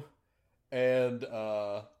boom. And,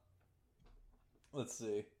 let's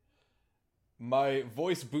see. My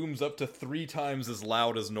voice booms up to 3 times as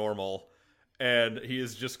loud as normal. And he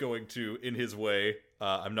is just going to, in his way,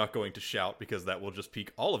 I'm not going to shout because that will just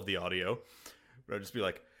peak all of the audio. But I'll just be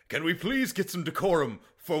like, can we please get some decorum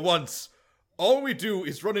for once? All we do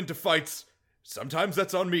is run into fights. Sometimes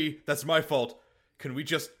that's on me. That's my fault. Can we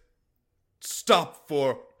just stop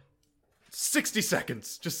for 60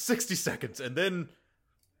 seconds? Just 60 seconds. And then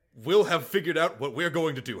we'll have figured out what we're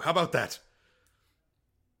going to do. How about that?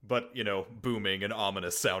 But, you know, booming and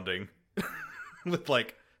ominous sounding. With,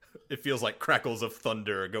 like, it feels like crackles of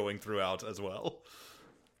thunder going throughout as well.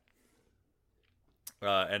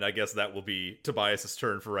 And I guess that will be Tobias'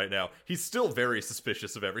 turn for right now. He's still very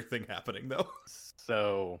suspicious of everything happening, though.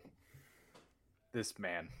 So, this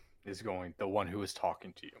man is the one who is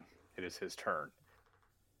talking to you. It is his turn.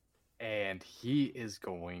 And he is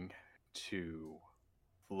going to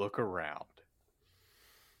look around.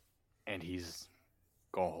 And he's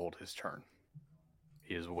going to hold his turn.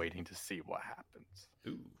 He is waiting to see what happens.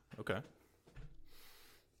 Ooh, okay.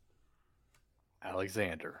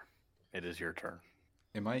 Alexander, it is your turn.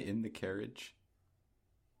 Am I in the carriage?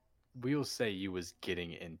 We will say you was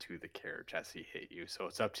getting into the carriage as he hit you. So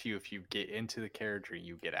it's up to you if you get into the carriage or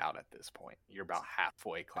you get out at this point. You're about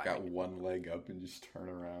halfway I climbing. got one leg up and just turn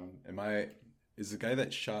around. Is the guy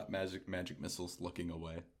that shot magic missiles looking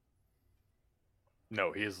away?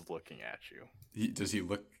 No, he is looking at you. Does he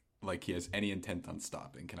look like he has any intent on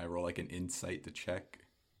stopping? Can I roll like an insight to check?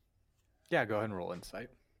 Yeah, go ahead and roll insight.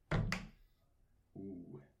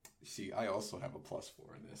 Ooh. See, I also have a +4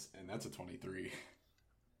 in this, and that's a 23.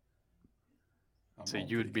 So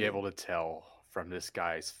you would be able to tell from this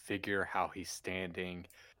guy's figure how he's standing,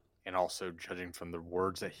 and also judging from the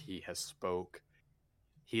words that he has spoke,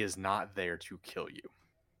 he is not there to kill you.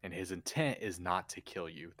 And his intent is not to kill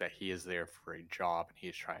you, that he is there for a job, and he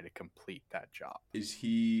is trying to complete that job. Is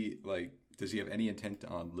he, does he have any intent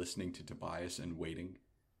on listening to Tobias and waiting?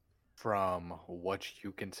 From what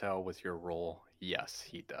you can tell with your roll, yes,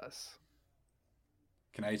 he does.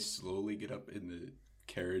 Can I slowly get up in the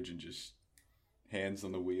carriage and just hands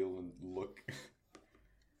on the wheel and look?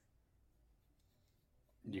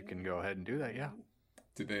 You can go ahead and do that, yeah.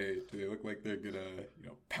 Do they look like they're gonna,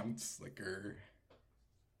 pounce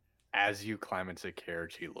As you climb into the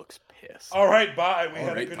carriage, he looks pissed. All right, bye. We All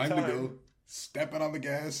had a right, good time time. to go. Stepping on the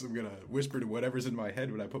gas. I'm gonna whisper to whatever's in my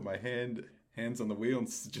head when I put my hands on the wheel and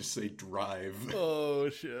just say drive. Oh,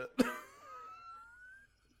 shit.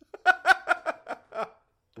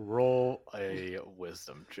 Roll a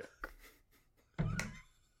wisdom check.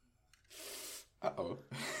 Uh-oh.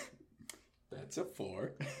 That's a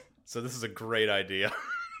 4. So this is a great idea.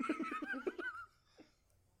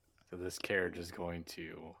 So this carriage is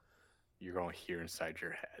you're going to hear inside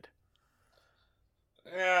your head.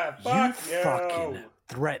 Yeah, fuck you you. fucking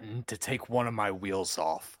threatened to take one of my wheels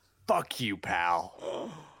off. Fuck you,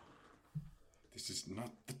 pal. This is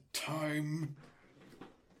not the time.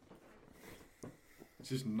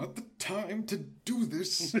 This is not the time to do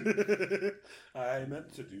this. I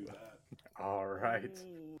meant to do that. All right.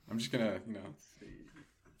 I'm just gonna,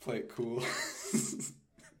 play it cool.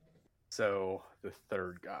 So the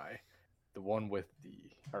third guy, the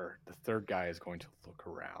third guy is going to look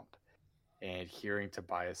around, and hearing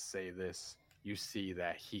Tobias say this, you see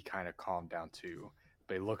that he kind of calmed down too.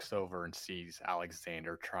 But he looks over and sees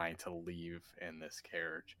Alexander trying to leave in this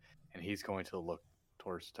carriage, and he's going to look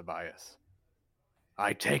towards Tobias.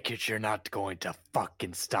 I take it you're not going to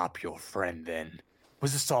fucking stop your friend then.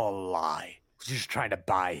 Was this all a lie? Was you just trying to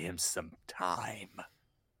buy him some time?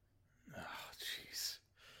 Oh, jeez.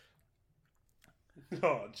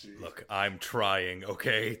 Oh, jeez. Look, I'm trying,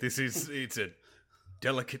 okay? It's a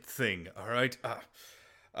delicate thing, all right?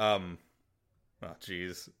 Oh,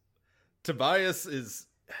 jeez. Tobias is,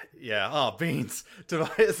 Beans.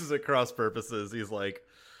 Tobias is at cross purposes. He's like,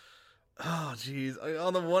 oh, jeez.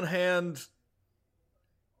 On the one hand,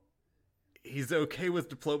 he's okay with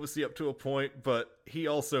diplomacy up to a point, but he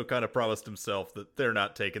also kind of promised himself that they're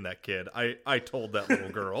not taking that kid. I told that little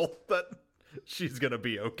girl that she's gonna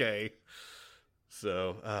be okay.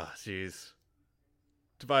 So, jeez.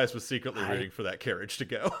 Tobias was secretly rooting for that carriage to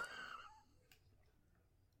go.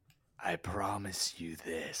 I promise you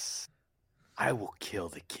this. I will kill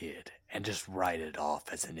the kid and just write it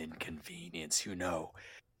off as an inconvenience,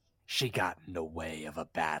 She got in the way of a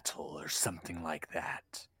battle or something like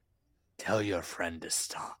that. Tell your friend to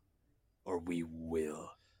stop, or we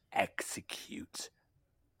will execute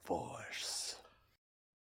force.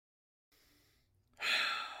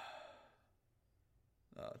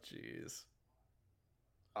 Oh, jeez.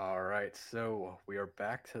 All right, so we are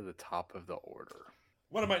back to the top of the order.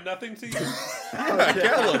 What am I, nothing to you?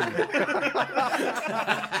 Callum!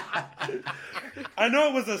 I know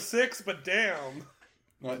it was a 6, but damn.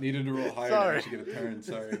 No, it needed to roll higher Sorry. to actually get a turn,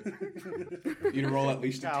 sorry. Need to roll at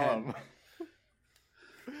least a 10.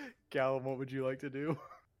 Callum, what would you like to do?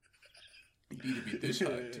 You need to be this high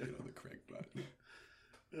to get on the correct button.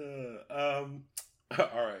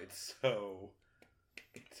 Alright, so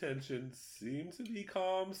tension seems to be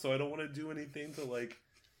calm, so I don't want to do anything to,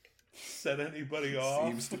 set anybody off.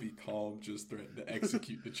 Seems to be calm, just threaten to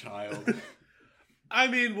execute the child. they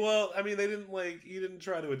didn't, he didn't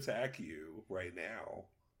try to attack you right now.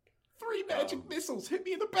 3 magic missiles hit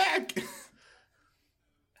me in the back!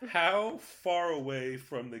 How far away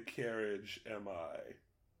from the carriage am I?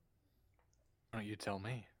 Why don't you tell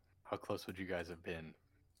me? How close would you guys have been?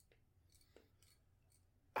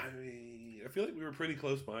 I feel like we were pretty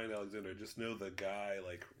close behind Alexander. Just know the guy,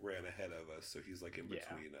 ran ahead of us, so he's, in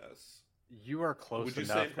between us. You are close Would you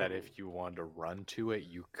enough say that from- if you wanted to run to it,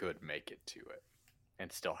 you could make it to it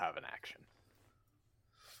and still have an action.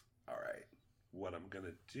 Alright. What I'm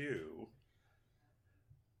gonna do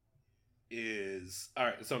is...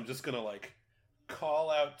 Alright, so I'm just gonna, call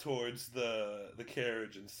out towards the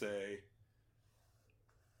carriage and say...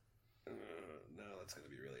 no, that's gonna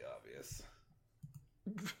be really obvious.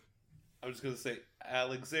 I'm just gonna say,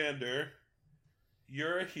 Alexander,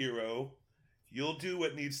 you're a hero. You'll do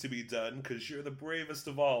what needs to be done because you're the bravest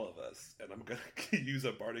of all of us. And I'm gonna use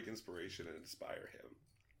a bardic inspiration and inspire him.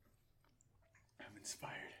 I'm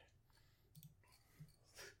inspired.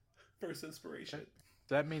 First inspiration.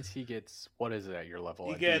 That means he gets, what is it at your level?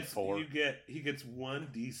 He A gets D4? he gets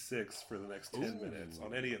 1d6 for the next 10 minutes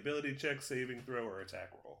on any ability check, saving throw, or attack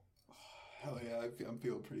roll. Hell yeah, I'm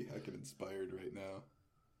feeling pretty heckin' inspired right now.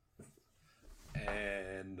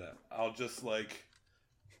 And I'll just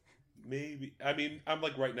maybe I'm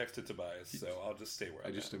right next to Tobias, so I'll just stay where I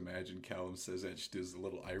I'm just at. imagine Callum says that, she does a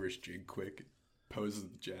little Irish jig quick, poses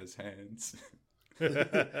the jazz hands.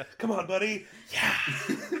 Come on, buddy. Yeah.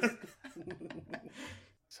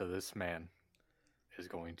 So this man is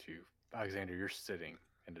going to... Alexander, you're sitting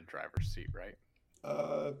in the driver's seat, right?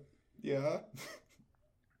 Yeah.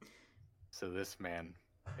 So this man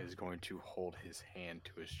is going to hold his hand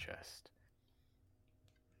to his chest.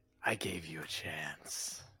 I gave you a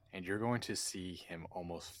chance. And you're going to see him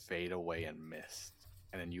almost fade away in mist.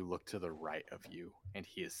 And then you look to the right of you, and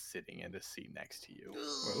he is sitting in the seat next to you.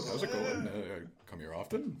 Well, how's it going? Come here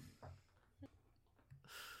often?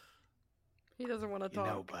 He doesn't want to You talk.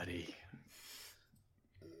 know, buddy,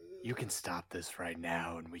 you can stop this right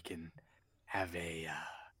now, and we can have a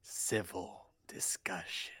civil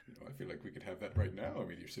discussion. I feel like we could have that right now. I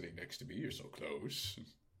mean, you're sitting next to me. You're so close.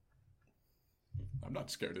 I'm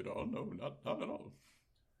not scared at all. No, not at all.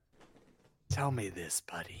 Tell me this,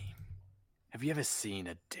 buddy. Have you ever seen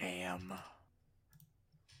a dam?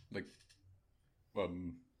 What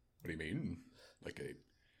do you mean? Like a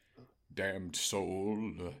damned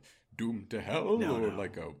soul doomed to hell? No, or no.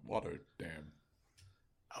 like a water dam?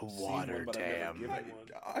 A seen water one, but I've never dam. given one.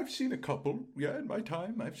 I've seen a couple. Yeah, in my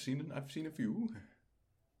time, I've seen a few.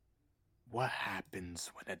 What happens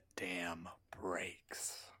when a dam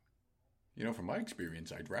breaks? You know, from my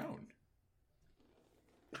experience, I drown.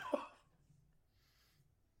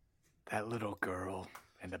 That little girl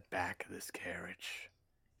in the back of this carriage,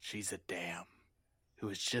 she's a dam who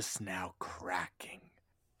is just now cracking,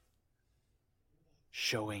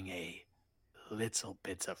 showing a little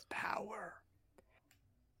bit of power.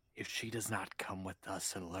 If she does not come with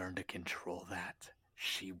us and learn to control that,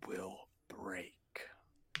 she will break.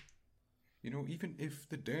 You know, even if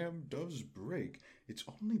the dam does break, it's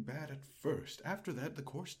only bad at first. After that, the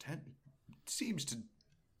course seems to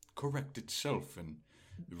correct itself and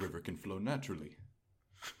the river can flow naturally.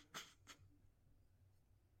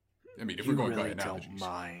 I mean, if You we're going by really analogies. don't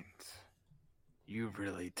mind. You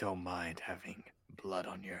really don't mind having blood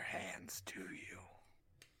on your hands, do you?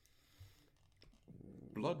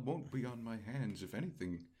 Blood won't be on my hands. If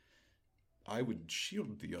anything, I would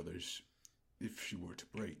shield the others if she were to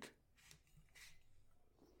break.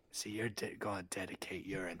 So you're going to dedicate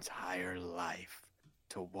your entire life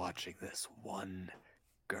to watching this one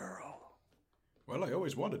girl. Well, I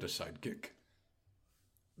always wanted a sidekick.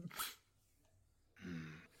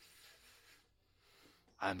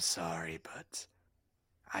 I'm sorry, but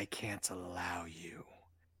I can't allow you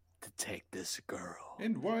to take this girl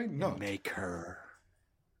And why not?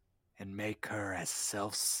 and make her as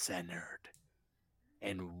self-centered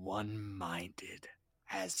and one-minded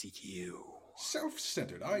as you.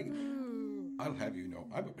 Self-centered. I'll have you know,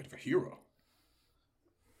 I'm a bit of a hero.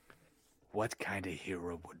 What kind of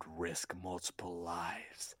hero would risk multiple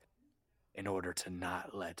lives in order to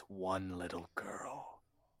not let one little girl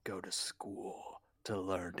go to school to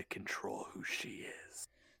learn to control who she is?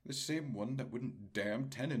 The same one that wouldn't damn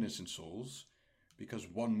 10 innocent souls because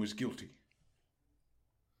one was guilty.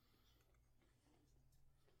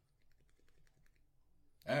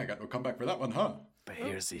 I got no comeback for that one, huh? But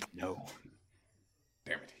here's the Damn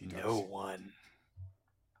it, he does. no one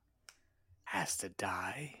has to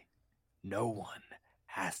die. No one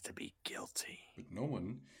has to be guilty. But no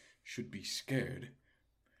one should be scared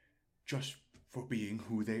just for being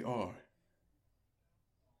who they are.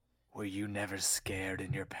 Were you never scared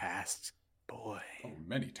in your past, boy? Oh,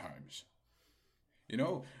 many times. You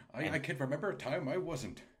know, I can remember a time I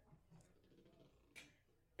wasn't.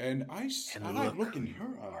 And I look in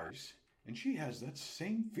her eyes, and she has that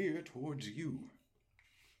same fear towards you.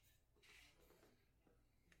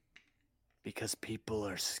 Because people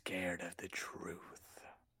are scared of the truth.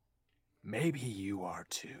 Maybe you are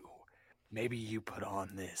too. Maybe you put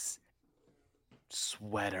on this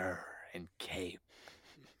sweater and cape,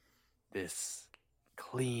 this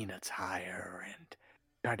clean attire, and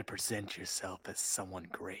try to present yourself as someone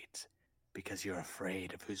great because you're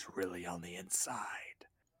afraid of who's really on the inside.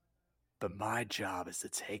 But my job is to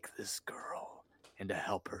take this girl and to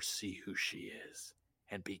help her see who she is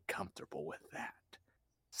and be comfortable with that.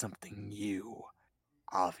 Something you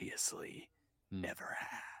obviously never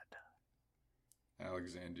had.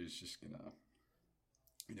 Alexander's just gonna,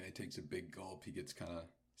 he takes a big gulp. He gets kind of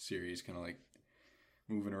serious, kind of like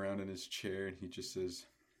moving around in his chair, and he just says,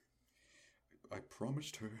 I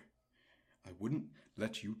promised her I wouldn't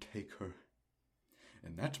let you take her.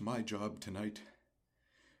 And that's my job tonight,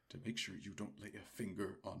 to make sure you don't lay a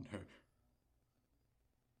finger on her.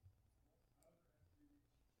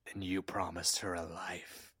 Then you promised her a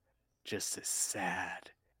life just as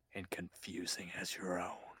sad and confusing as your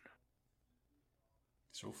own.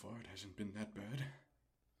 So far, it hasn't been that bad.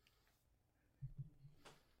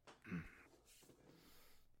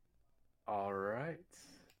 All right.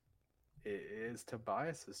 It is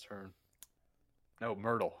Tobias's turn. No,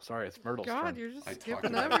 Myrtle. Sorry, it's Myrtle's God, turn. you're just I talked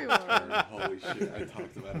skipping about everyone. his turn. Holy shit, I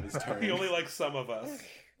talked about his turn. He only likes some of us.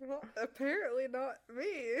 Well, apparently not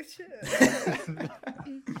me. Shit.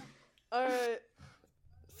 Alright.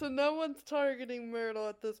 So no one's targeting Myrtle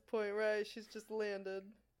at this point, right? She's just landed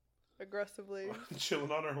aggressively.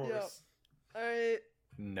 Chilling on her horse. Alright.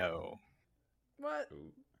 No. What?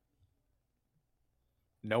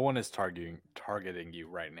 No one is targeting you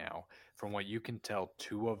right now. From what you can tell,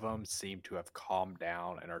 two of them seem to have calmed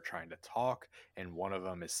down and are trying to talk, and one of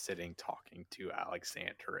them is sitting talking to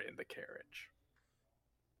Alexander in the carriage.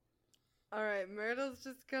 Alright, Myrtle's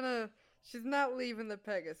just gonna... She's not leaving the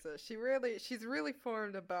Pegasus. She's really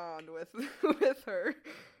formed a bond with with her.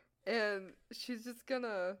 And she's just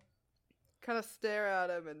gonna kind of stare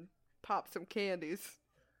at him and pop some candies.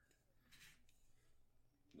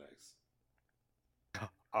 Nice.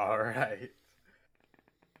 All right.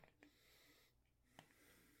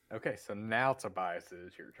 Okay, so now Tobias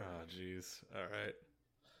is your turn. Oh, jeez. All right.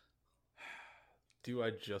 do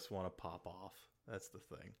I just want to pop off? That's the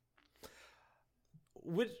thing.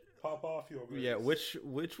 Which Pop off your grace. yeah, which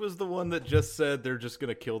was the one that just said they're just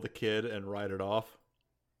gonna kill the kid and write it off?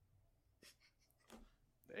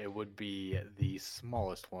 It would be the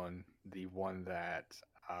smallest one, the one that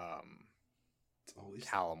It's always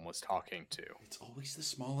Callum was talking to. It's always the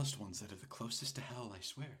smallest ones that are the closest to hell, I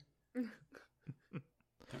swear.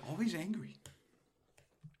 They're always angry.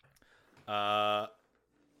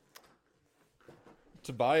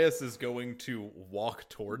 Tobias is going to walk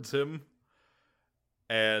towards him,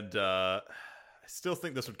 and I still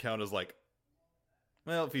think this would count as like,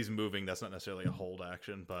 well, if he's moving, that's not necessarily a hold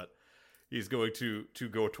action, but he's going to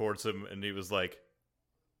go towards him, and he was like,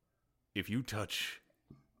 if you touch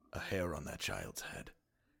a hair on that child's head,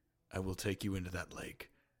 I will take you into that lake,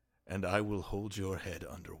 and I will hold your head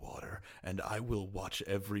underwater, and I will watch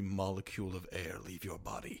every molecule of air leave your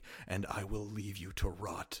body, and I will leave you to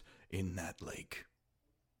rot in that lake.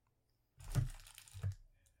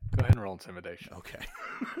 Go ahead and roll intimidation. Okay.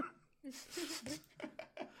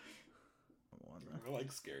 I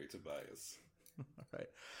like scary Tobias. All right.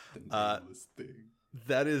 The nameless thing.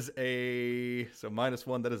 That is so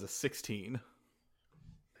 -1, that is a 16.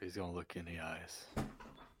 He's gonna look in the eyes.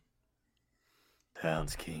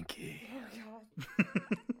 Sounds kinky.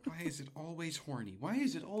 Why is it always horny? Why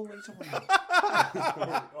is it always horny?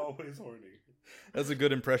 Always horny. That's a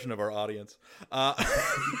good impression of our audience.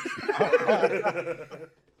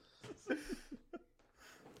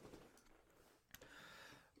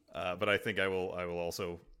 But I think I will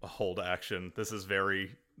also hold action. This is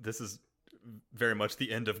very much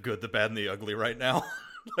the end of Good, the Bad, and the Ugly right now.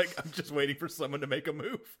 Like, I'm just waiting for someone to make a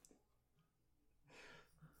move.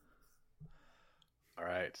 All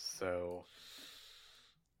right, so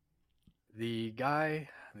the guy,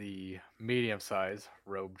 the medium-sized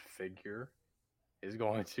robed figure, is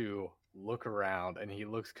going to look around, and he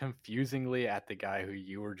looks confusingly at the guy who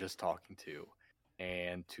you were just talking to,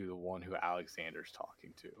 and to the one who Alexander's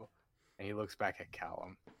talking to, and he looks back at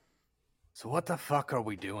Callum. So what the fuck are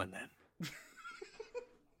we doing then?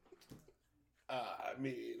 I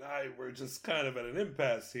mean, we're just kind of at an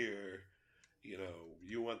impasse here. You know,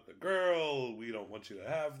 you want the girl, we don't want you to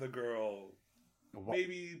have the girl.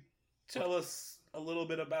 Maybe tell us a little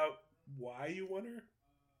bit about why you want her?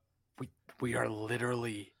 We are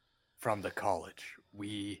literally from the college.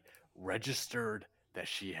 We registered that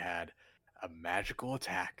she had a magical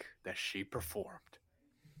attack that she performed.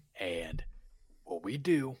 And what we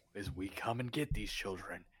do is we come and get these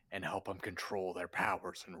children and help them control their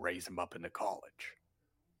powers and raise them up into college.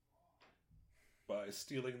 By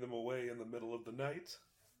stealing them away in the middle of the night?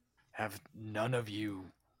 Have none of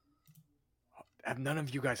you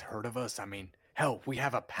guys heard of us? I mean, hell, we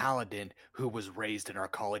have a paladin who was raised in our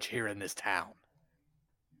college here in this town.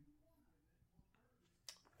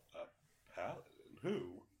 A paladin?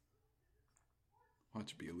 Who?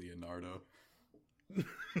 Watch be Leonardo.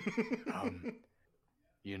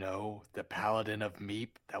 You know, the paladin of Meep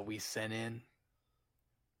that we sent in?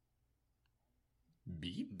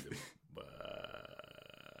 Beep?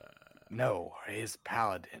 No, his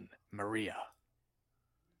paladin, Maria.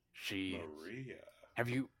 Maria. Have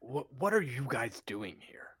you... What are you guys doing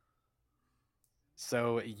here?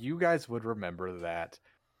 So, you guys would remember that,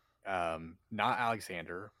 not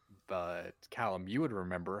Alexander, but Callum, you would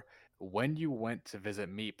remember when you went to visit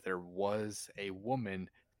Meep, there was a woman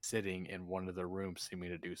sitting in one of the rooms seeming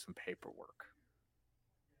to do some paperwork.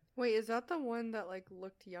 Wait, is that the one that like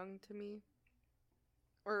looked young to me?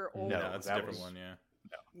 Or old? No, No, that's a that different was- one, yeah.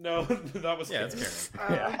 No, that was Yeah, Karen. it's Karen.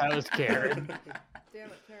 Yeah, that was Karen. Damn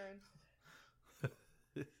it, Karen.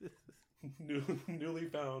 Newly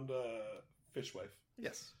found fishwife.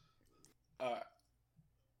 Yes.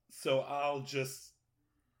 So I'll just,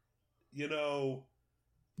 you know,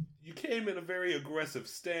 you came in a very aggressive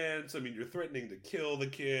stance. I mean, you're threatening to kill the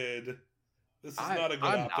kid. This is not a good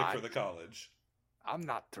I'm optic not. for the college. I'm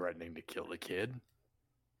not threatening to kill the kid.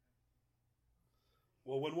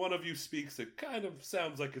 Well, when one of you speaks, it kind of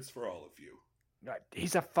sounds like it's for all of you.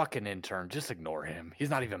 He's a fucking intern. Just ignore him. He's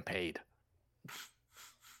not even paid.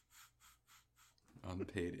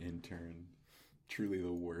 Unpaid intern. Truly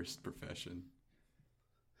the worst profession.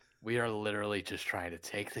 We are literally just trying to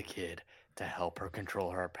take the kid to help her control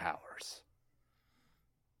her powers.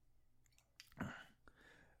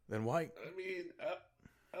 Then why? I mean,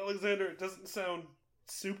 Alexander, it doesn't sound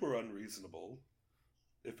super unreasonable,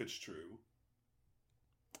 if it's true.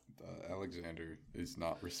 Alexander is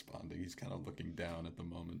not responding. He's kind of looking down at the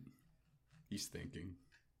moment. He's thinking.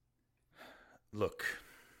 Look,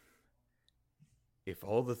 if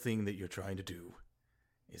all the thing that you're trying to do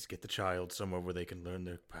is get the child somewhere where they can learn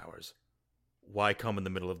their powers, why come in the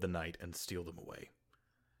middle of the night and steal them away?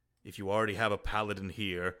 If you already have a paladin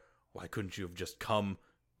here, why couldn't you have just come,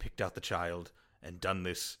 picked out the child, and done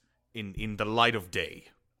this in the light of day?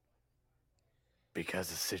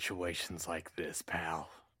 Because of situations like this, pal.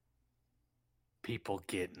 People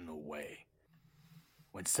get in the way.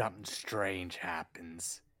 When something strange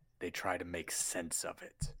happens, they try to make sense of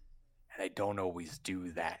it. And they don't always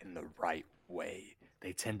do that in the right way.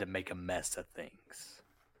 They tend to make a mess of things.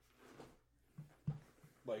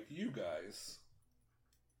 Like you guys.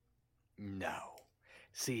 No.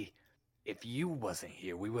 See, if you wasn't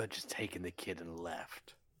here, we would have just taken the kid and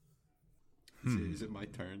left. Is it my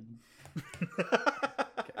turn?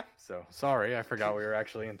 Okay, so sorry, I forgot we were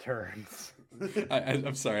actually in turns.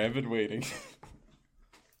 I'm sorry, I've been waiting.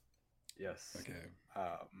 Yes. Okay.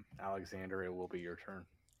 Alexander, it will be your turn.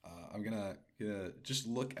 I'm gonna just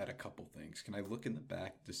look at a couple things. Can I look in the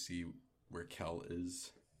back to see where Kel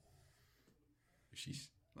is? If she's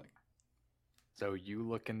like... So you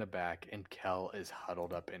look in the back, and Kel is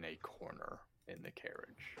huddled up in a corner in the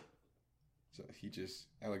carriage. So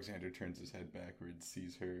Alexander turns his head backwards,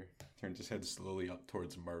 sees her, turns his head slowly up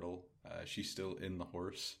towards Myrtle. She's still in the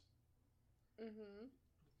horse. Mm-hmm.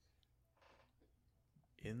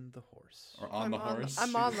 In the horse. Or on the horse.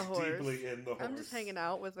 I'm on the horse. Deeply in the horse. I'm just hanging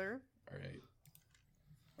out with her. All right.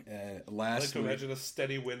 I like to Lastly, imagine a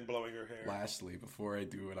steady wind blowing her hair. lastly, before I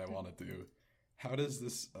do what I want to do, how does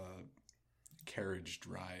this carriage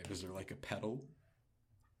drive? Is there like a pedal?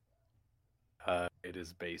 It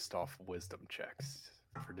is based off wisdom checks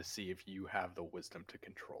to see if you have the wisdom to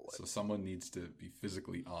control it. So someone needs to be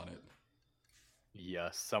physically on it.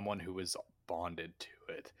 Yes, someone who is bonded to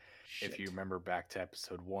it. Shit. If you remember back to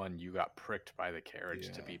episode 1, you got pricked by the carriage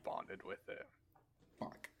to Yeah. be bonded with it.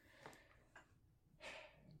 Fuck.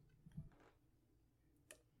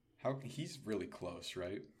 He's really close,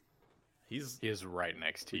 right? He is right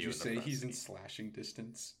next to Would you. you in the say front he's in seat. slashing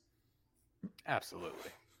distance?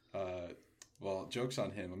 Absolutely. Well, joke's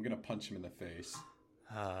on him. I'm gonna punch him in the face.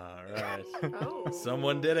 All right. Oh.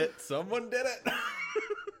 Someone did it. Someone did it.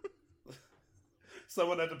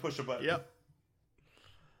 Someone had to push a button. Yep.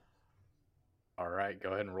 All right, go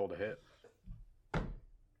ahead and roll to hit.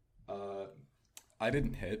 I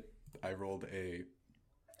didn't hit. I rolled a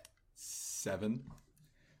 7,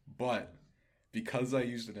 but because I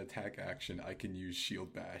used an attack action, I can use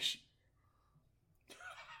shield bash.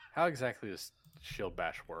 How exactly does shield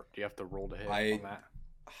bash work? Do you have to roll to hit I- on that?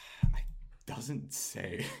 It doesn't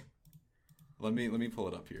say. Let me pull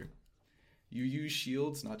it up here. You use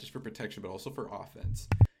shields not just for protection, but also for offense.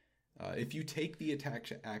 If you take the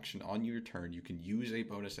attack action on your turn, you can use a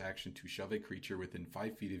bonus action to shove a creature within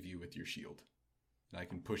 5 feet of you with your shield. And I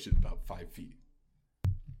can push it about 5 feet.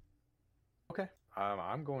 Okay.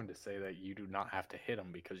 I'm going to say that you do not have to hit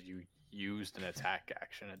him because you used an attack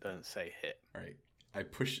action. It doesn't say hit. All right.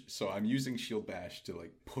 So I'm using shield bash to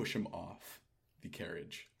like push him off the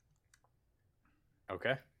carriage.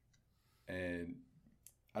 Okay. And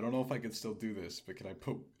I don't know if I can still do this, but can I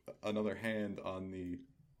put another hand on the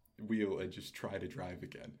wheel and just try to drive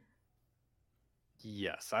again?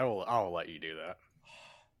 Yes, I'll let you do that.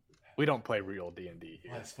 We don't play real D&D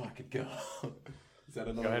here. Let's fucking go. Is that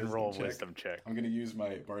another Go ahead and roll a check? wisdom check. I'm going to use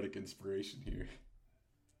my bardic inspiration here.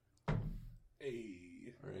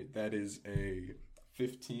 Hey. All right, that is a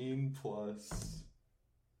 15 plus...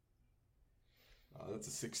 that's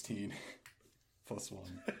a 16 plus 1.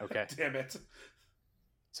 Okay. Damn it.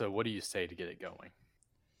 So what do you say to get it going?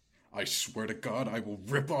 I swear to God, I will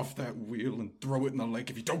rip off that wheel and throw it in the lake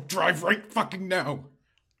if you don't drive right fucking now.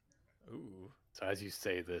 Ooh. So as you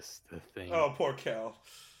say this, the thing Oh, poor Cal.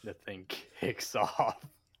 kicks off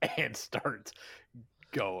and starts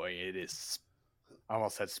going. It is, I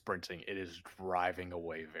almost said sprinting. It is driving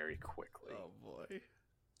away very quickly. Oh boy.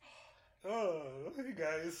 Oh, hey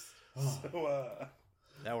guys. So,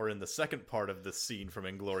 Now we're in the second part of the scene from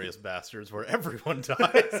Inglorious Bastards where everyone dies.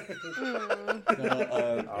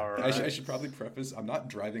 Mm. All I right. should probably preface, I'm not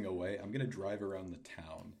driving away. I'm going to drive around the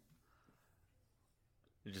town.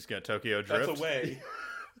 You're just gonna Tokyo drift. that's a way.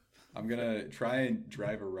 I'm going to try and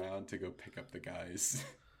drive around to go pick up the guys.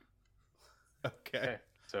 Okay.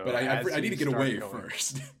 So But I as need to you get start away going-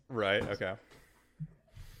 first. Right. Okay.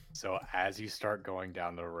 So as you start going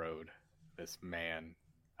down the road, this man,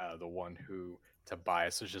 the one who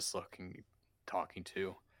Tobias was just talking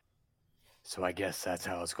to. So I guess that's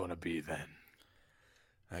how it's going to be then,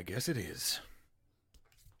 I guess it is.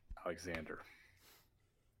 Alexander.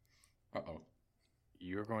 Uh-oh.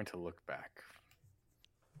 You're going to look back,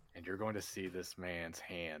 and you're going to see this man's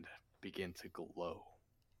hand begin to glow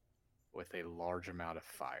with a large amount of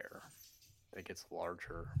fire. I think it's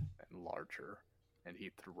larger than and larger, and he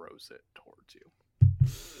throws it towards you.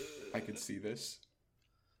 I can see this.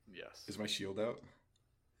 Yes. Is my shield out?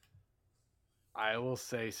 I will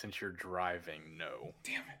say, since you're driving, no.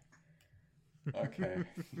 Damn it. Okay.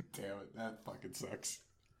 Damn it. That fucking sucks.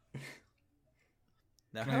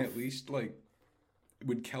 Now, Can I at least, like...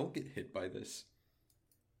 Would Kel get hit by this?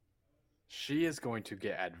 She is going to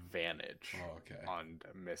get advantage Oh, okay. on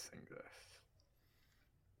missing this.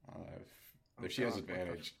 If she has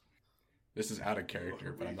advantage... This is out of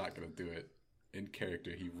character, but I'm not going to do it. In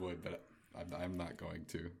character, he would, but I'm not going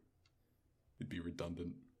to. It'd be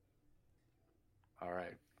redundant. All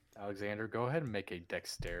right. Alexander, go ahead and make a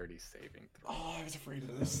dexterity saving throw. Oh, I was afraid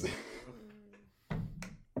of this.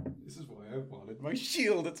 This is why I wanted my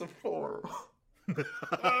shield. It's a 4. This is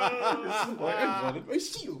why I wanted my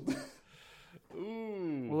shield.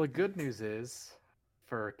 ooh. Well, the good news is,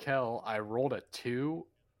 for Kel, I rolled a 2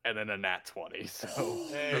 and then a nat 20. So,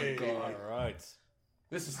 Hey. All right.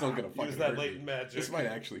 This is still gonna fucking Use that hurt latent me. magic. This might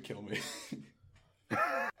actually kill me.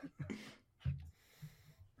 God.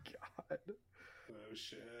 Oh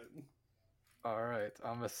shit. All right,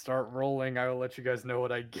 I'm gonna start rolling. I will let you guys know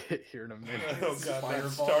what I get here in a minute. Oh god, man,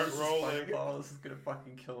 start rolling. This is gonna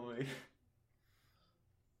fucking kill me.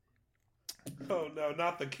 Oh no,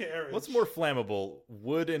 not the carriage. What's more flammable,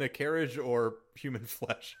 wood in a carriage or human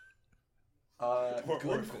flesh? Or Good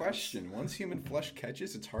orphans. question. Once human flesh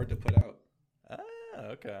catches, it's hard to put out. Ah,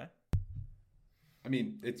 okay. I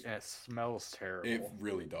mean, it And it smells terrible.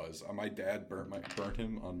 really does. My dad burnt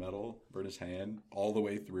him on metal, burnt his hand all the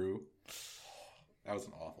way through. That was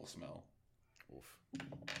an awful smell. Oof.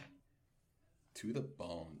 To the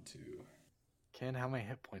bone, too. Ken, how many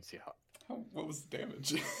hit points do you have? What was the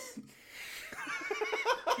damage?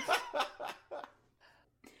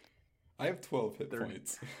 I have 12 hit 30.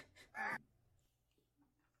 points.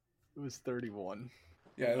 It was 31.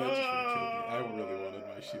 Yeah, that just would have killed me. I really wanted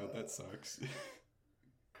my shield. That sucks.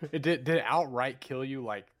 Did it outright kill you,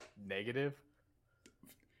 like, negative?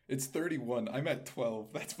 It's 31. I'm at 12.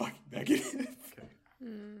 That's fucking negative. Okay.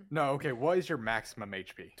 Mm. No, okay, what is your maximum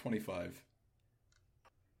HP? 25.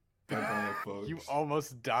 Folks. You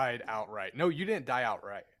almost died outright. No, you didn't die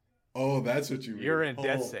outright. Oh, that's what you mean. You're in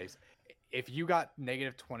death Oh. saves. If you got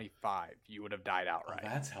negative 25, you would have died Oh, outright.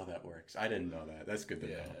 that's how that works. I didn't know that. That's good to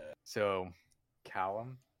know. So,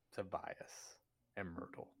 Callum, Tobias, and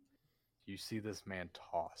Myrtle, you see this man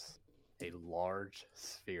toss a large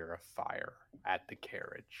sphere of fire at the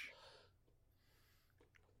carriage.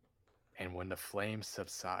 And when the flames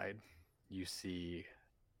subside, you see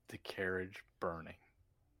the carriage burning.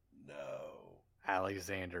 No.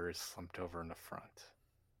 Alexander is slumped over in the front.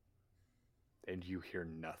 And you hear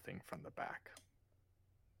nothing from the back.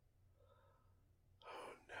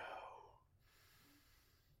 Oh no.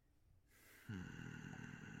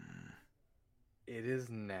 It is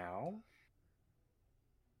now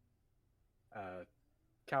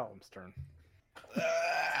Callum's turn.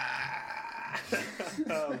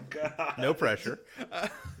 Oh god. No pressure.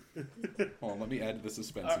 Hold on, let me add to the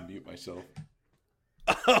suspense and mute myself.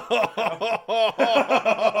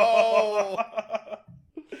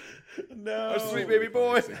 No. Our sweet baby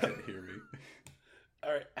boy. They can't hear me.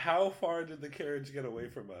 All right, how far did the carriage get away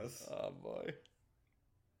from us? Oh boy.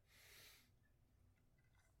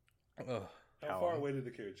 Ugh. How far away did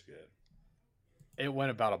the carriage get? It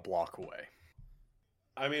went about a block away.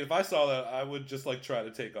 I mean, if I saw that, I would just like try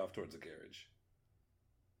to take off towards the carriage.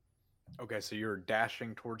 Okay, so you're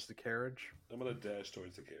dashing towards the carriage. I'm gonna dash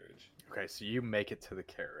towards the carriage. Okay, so you make it to the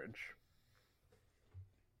carriage.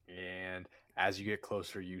 And as you get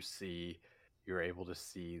closer, you're able to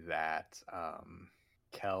see that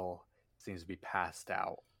Kel seems to be passed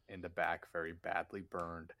out in the back, very badly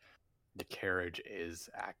burned. The carriage is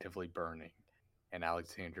actively burning, and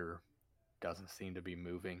Alexander doesn't seem to be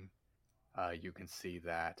moving. You can see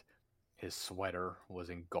that his sweater was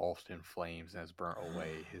engulfed in flames and has burnt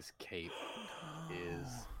away. His cape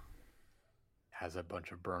has a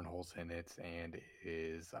bunch of burn holes in it, and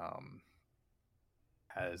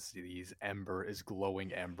has these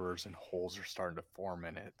glowing embers, and holes are starting to form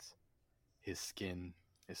in it. His skin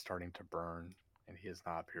is starting to burn, and he does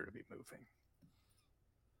not appear to be moving.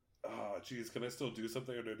 Oh, geez, can I still do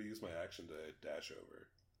something, or do I use my action to dash over?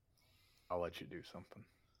 I'll let you do something.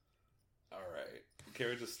 All right, the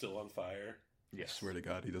carriage is still on fire. I Yes. swear to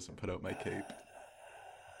God, he doesn't put out my cape.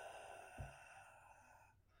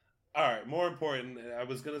 All right, more important, I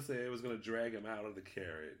was gonna say I was gonna drag him out of the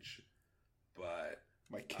carriage, but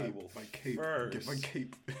My cape. will My cape. first- Get my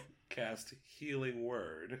cape. cast Healing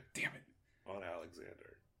Word Damn it. on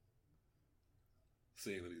Alexander.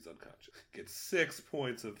 Seeing that he's unconscious. Gets 6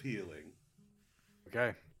 points of healing.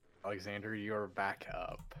 Okay. Alexander, you're back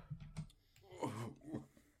up.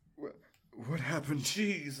 What happened?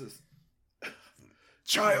 Jesus.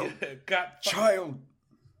 Child! Got Child!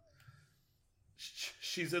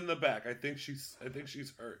 She's in the back. I think she's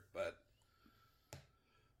hurt, but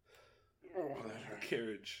Oh, that hurt.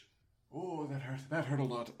 carriage. Oh, that hurt. That hurt a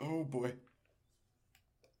lot. Oh, boy.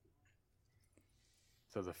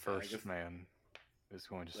 So the first man is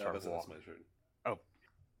going to No, start that's walking. my turn. Oh.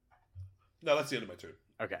 No, that's the end of my turn.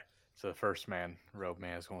 Okay. So the first man, robe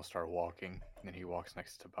man, is going to start walking, and then he walks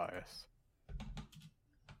next to Tobias.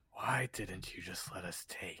 Why didn't you just let us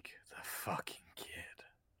take the fucking kid?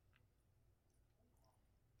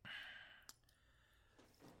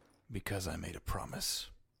 Because I made a promise.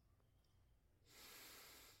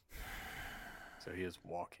 So he is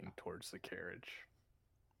walking towards the carriage.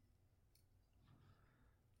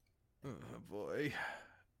 Oh, boy.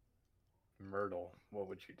 Myrtle, what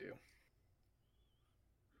would you do?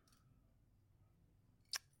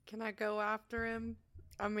 Can I go after him?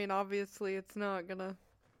 I mean, obviously, it's not gonna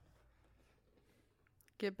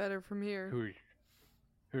get better from here.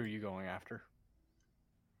 Who are you going after?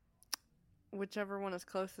 Whichever one is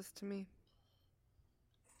closest to me.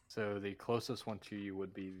 So the closest one to you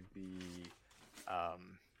would be the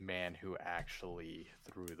man who actually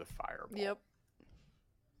threw the fireball. Yep.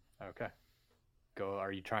 Okay. Go.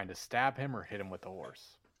 Are you trying to stab him or hit him with the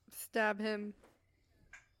horse? Stab him.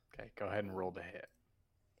 Okay. Go ahead and roll to hit.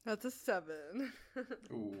 That's a 7.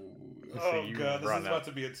 Ooh. So Oh you god, this run is up. about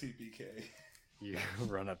to be a TPK. You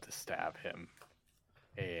run up to stab him,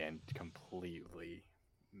 and completely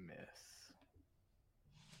miss.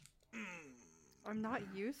 I'm not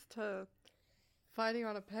used to fighting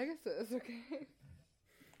on a Pegasus, okay?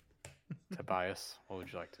 Tobias, what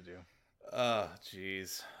would you like to do?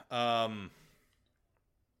 Jeez.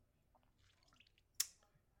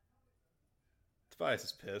 Tobias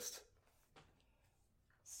is pissed.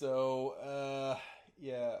 So,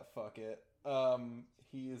 yeah, fuck it.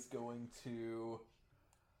 He is going to...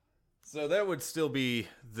 So that would still be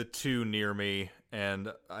the two near me,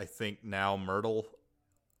 and I think now Myrtle,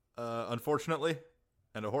 unfortunately,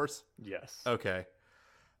 and a horse. Yes. Okay.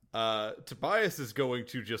 Tobias is going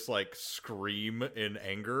to just, like, scream in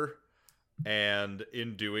anger, and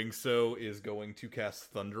in doing so is going to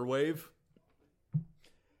cast Thunderwave.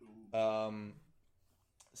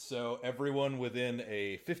 So everyone within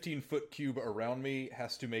a 15-foot cube around me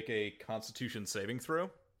has to make a Constitution saving throw.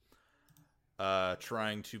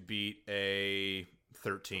 Trying to beat a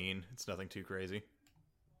 13. It's nothing too crazy.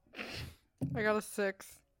 I got a 6.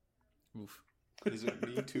 Oof. Is it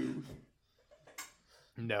me too?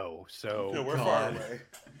 No. So No, we're far away.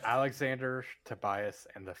 Alexander, Tobias,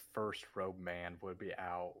 and the first robe man would be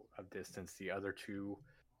out of distance. The other two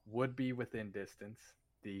would be within distance.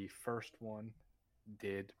 The first one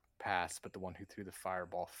did pass, but the one who threw the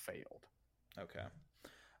fireball failed. Okay.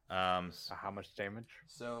 So how much damage?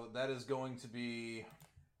 So that is going to be...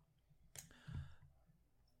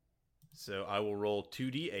 So I will roll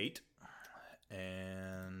 2d8.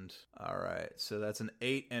 And... Alright, so that's an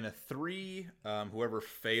 8 and a 3. Whoever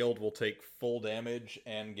failed will take full damage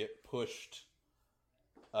and get pushed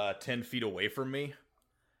 10 feet away from me.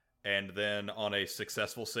 And then on a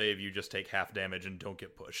successful save, you just take half damage and don't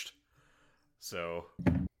get pushed. So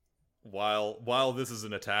while this is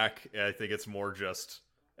an attack, I think it's more just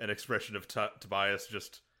an expression of Tobias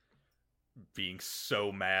just being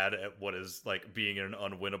so mad at what is like being in an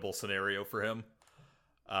unwinnable scenario for him.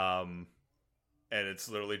 And it's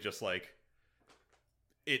literally just like,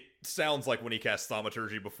 it sounds like when he cast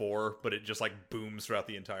Thaumaturgy before, but it just like booms throughout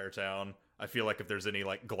the entire town. I feel like if there's any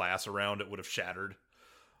like glass around, it would have shattered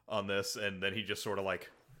on this. And then he just sort of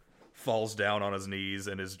like falls down on his knees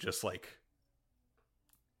and is just like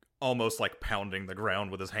almost like pounding the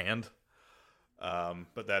ground with his hand.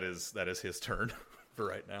 But that is his turn for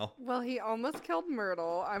right now. Well, he almost killed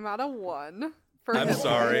Myrtle. I'm at a 1. For I'm hit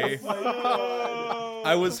sorry. points.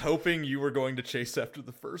 I was hoping you were going to chase after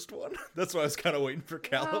the first one. That's why I was kind of waiting for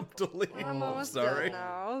Callum to leave. I'm almost sorry. dead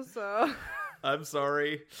now, so... I'm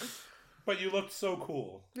sorry. But you looked so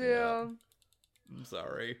cool. Yeah. I'm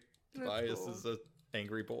sorry. That's Tobias cool. is a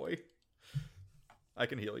angry boy. I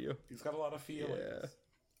can heal you. He's got a lot of feelings.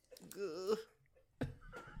 Yeah.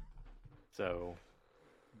 So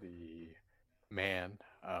the man,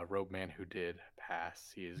 robe man who did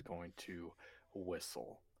pass, he is going to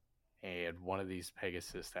whistle. And one of these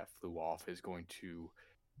Pegasus that flew off is going to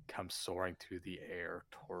come soaring through the air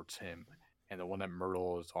towards him. And the one that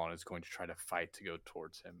Myrtle is on is going to try to fight to go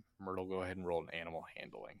towards him. Myrtle, go ahead and roll an animal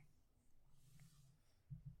handling.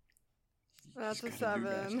 That's a He's gotta do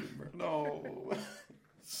 7. magic, bro. No.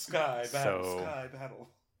 Sky battle, So- sky battle.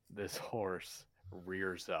 this horse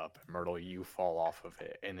rears up. Myrtle, you fall off of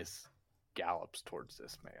it, and this gallops towards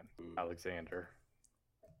this man. Ooh. Alexander,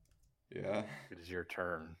 Yeah. it is your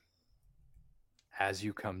turn. As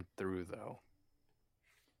you come through, though,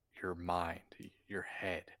 your mind, your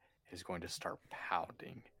head is going to start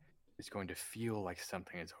pounding. It's going to feel like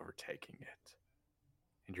something is overtaking it.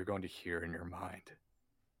 And you're going to hear in your mind,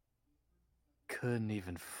 couldn't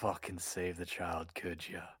even fucking save the child, could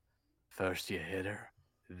ya? First you hit her,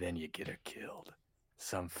 then you get her killed.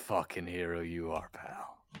 Some fucking hero you are,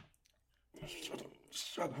 pal.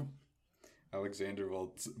 Shut up. Alexander,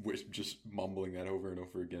 while just mumbling that over and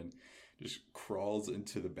over again, just crawls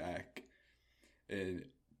into the back and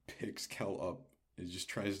picks Kel up and just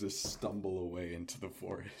tries to stumble away into the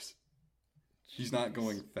forest. He's not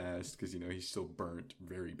going fast because, he's still burnt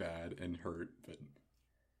very bad and hurt, but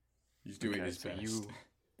he's doing his best.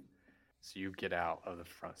 So you get out of the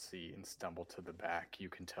front seat and stumble to the back. You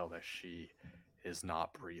can tell that she is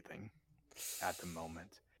not breathing at the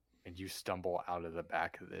moment. And you stumble out of the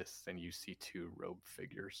back of this, and you see two robed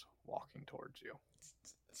figures walking towards you.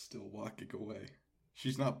 Still walking away.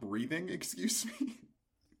 She's not breathing, excuse me?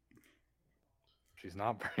 She's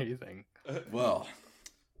not breathing. Well,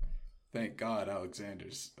 thank God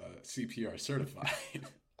Alexander's CPR certified.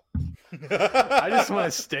 I just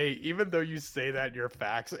want to state, even though you say that in your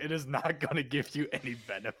facts, it is not going to give you any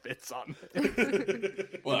benefits on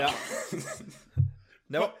it. Well,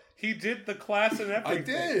 No, he did the class and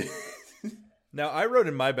everything. I did. now I wrote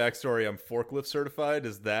in my backstory I'm forklift certified.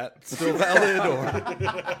 Is that still valid?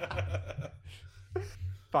 Or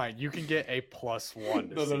Fine, you can get a +1.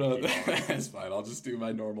 To No. CPR. That's fine. I'll just do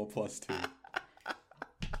my normal +2.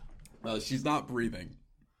 She's not breathing.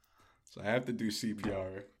 So I have to do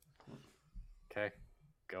CPR. Okay,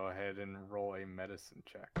 go ahead and roll a medicine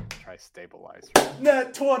check. Try stabilize her.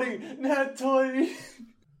 Nat 20! Nat 20!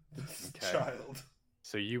 This Okay. child.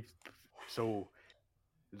 So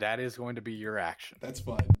that is going to be your action. That's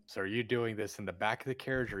fine. So are you doing this in the back of the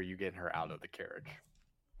carriage, or are you getting her out of the carriage?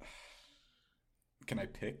 Can I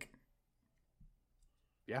pick?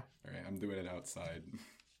 Yeah. Alright, I'm doing it outside.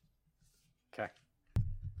 Okay.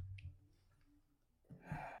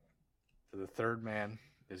 So the third man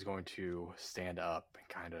is going to stand up and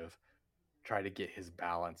kind of try to get his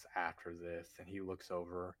balance after this. And he looks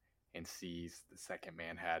over and sees the second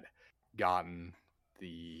man had gotten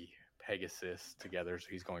the Pegasus together. So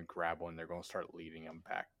he's going to grab one. They're going to start leading him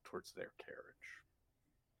back towards their carriage.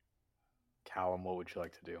 Callum, what would you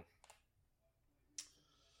like to do?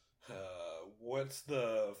 What's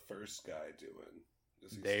the first guy doing?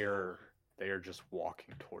 Is he They still- are just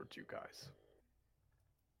walking towards you guys.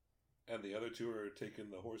 And the other two are taking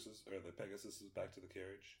the horses or the Pegasuses back to the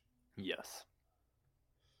carriage. Yes.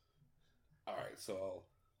 All right, so I'll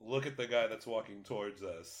look at the guy that's walking towards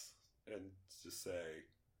us and just say,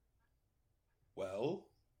 "Well,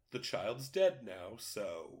 the child's dead now,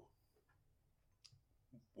 so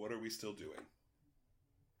what are we still doing?"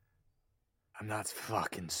 I'm not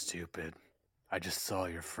fucking stupid. I just saw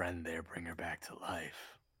your friend there bring her back to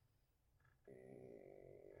life.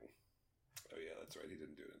 Oh yeah, that's right. He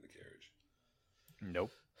didn't do it in the carriage.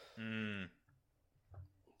 Nope.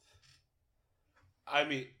 I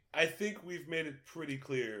mean, I think we've made it pretty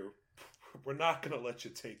clear. We're not going to let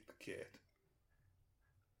you take the kid.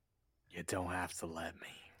 You don't have to let me.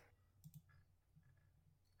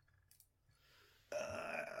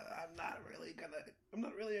 I'm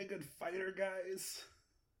not really a good fighter, guys.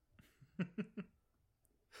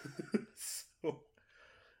 So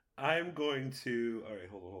I'm going to. All right,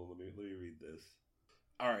 hold on. Let me read this.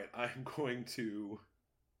 All right, I'm going to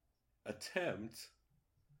attempt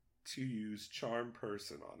to use Charm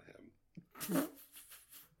Person on him.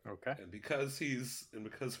 Okay. And because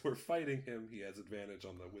we're fighting him, he has advantage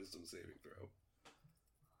on the Wisdom saving throw.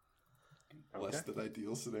 Less than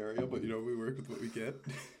ideal scenario, but we work with what we get.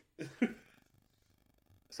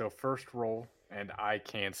 So first roll, and I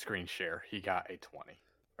can screen share. He got a 20.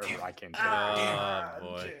 Or I can. Oh,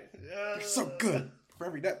 boy. They're so good. For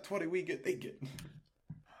every nat 20 we get, they get.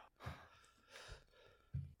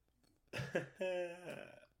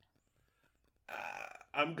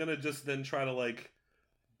 I'm gonna just then try to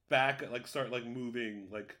start moving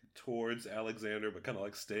towards Alexander, but kind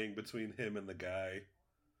of staying between him and the guy,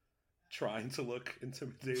 trying to look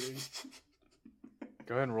intimidating.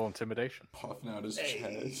 Go ahead and roll intimidation. Puffing out his Hey.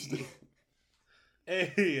 chest.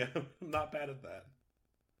 Hey, I'm not bad at that.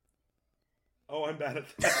 Oh, I'm bad at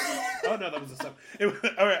that. Oh no, that was a 7.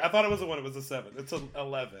 All right, I thought it was a 1. It was a 7. It's an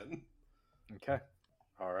 11. Okay.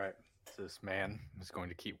 All right. So this man is going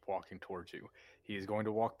to keep walking towards you. He is going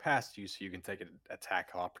to walk past you so you can take an attack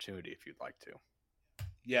opportunity if you'd like to.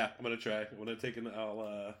 Yeah, I'm gonna try. I'm gonna take an.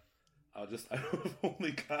 I've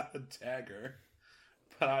only got a dagger,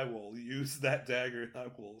 but I will use that dagger and I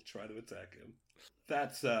will try to attack him.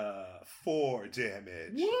 That's 4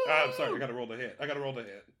 damage. I'm sorry, I gotta roll to hit.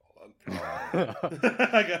 Hold on.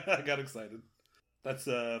 I got excited. That's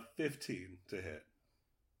 15 to hit.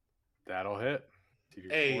 That'll hit. You do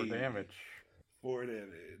 4 Hey. damage. 4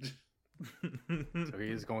 damage. So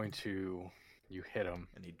he is going to. You hit him,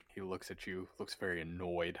 and he looks at you, looks very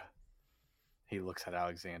annoyed. He looks at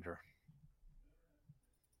Alexander.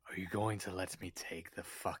 Are you going to let me take the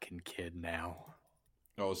fucking kid now?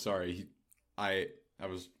 Oh, sorry. I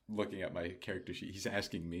was looking at my character sheet. He's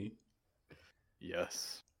asking me.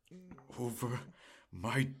 Yes. Over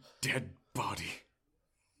my dead body.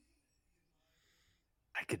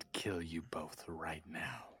 I could kill you both right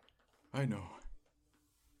now. I know.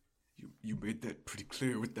 You made that pretty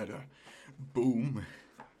clear with that boom.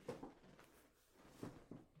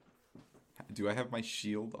 Do I have my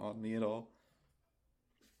shield on me at all?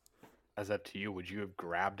 That's up to you. Would you have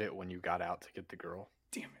grabbed it when you got out to get the girl?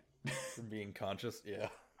 Damn it. For being conscious, yeah.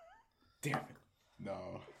 Damn it.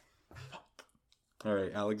 No. All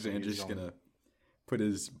right, Alexander's gonna put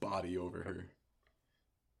his body over her.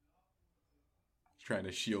 He's trying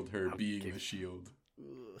to shield her, being the shield.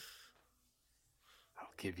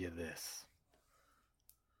 I'll give you this.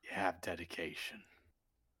 You have dedication.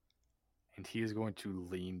 And he is going to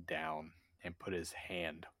lean down and put his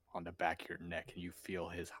hand on the back of your neck, and you feel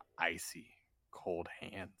his icy, cold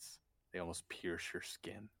hands. They almost pierce your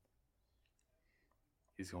skin.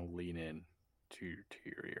 He's going to lean in to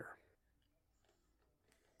your ear.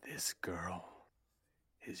 This girl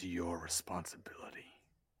is your responsibility.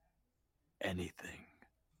 Anything,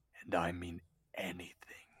 and I mean anything,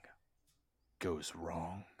 goes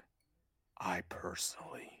wrong, I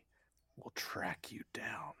personally will track you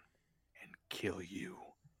down and kill you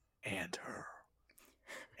and her.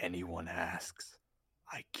 Anyone asks,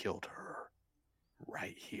 I killed her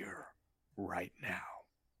right here, right now.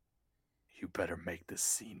 You better make this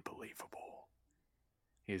scene believable.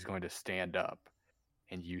 He's going to stand up,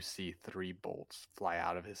 and you see 3 bolts fly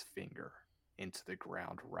out of his finger into the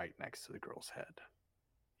ground right next to the girl's head.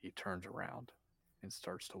 He turns around and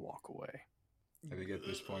starts to walk away. I think at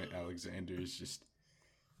this point, Alexander is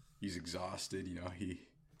he's exhausted. You know, he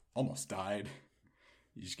almost died.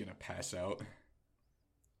 He's going to pass out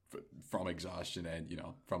from exhaustion and,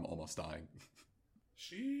 from almost dying.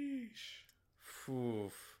 Sheesh.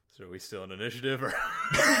 Oof. So are we still in initiative? Or?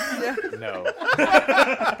 No.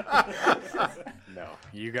 No.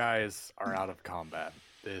 You guys are out of combat.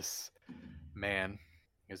 This man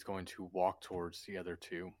is going to walk towards the other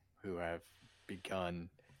 2 who have begun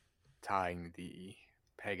tying the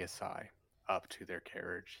Pegasi up to their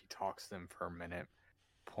carriage. He talks to them for a minute,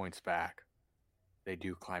 points back. They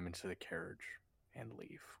do climb into the carriage and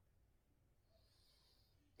leave.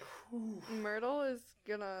 Myrtle is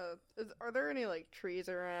gonna. Are there any trees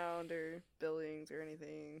around or buildings or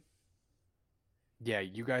anything? Yeah,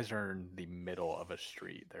 you guys are in the middle of a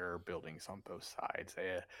street. There are buildings on both sides.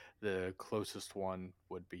 The closest one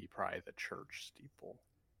would be probably the church steeple.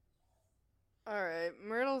 Alright,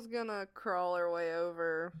 Myrtle's gonna crawl her way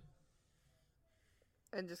over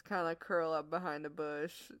and just kind of curl up behind a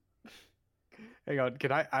bush. Hang on,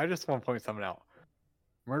 I just want to point something out.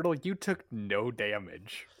 Myrtle, you took no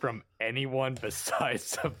damage from anyone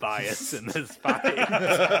besides Tobias in this fight.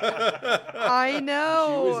 I know!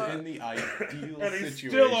 She was in the ideal And he situation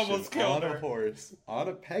still almost killed on her. a horse, on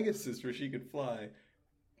a Pegasus where she could fly.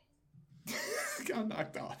 Got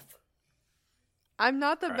knocked off. I'm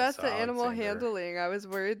not the Alright, best so at animal Alexander- handling. I was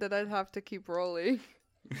worried that I'd have to keep rolling.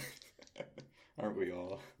 Aren't we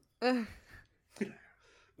all?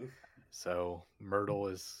 So Myrtle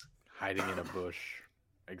is hiding in a bush,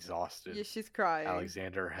 exhausted. Yeah, she's crying.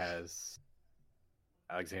 Alexander has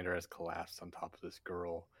collapsed on top of this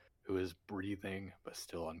girl who is breathing but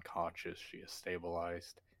still unconscious. She is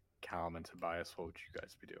stabilized. Calm and Tobias, what would you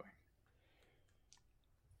guys be doing?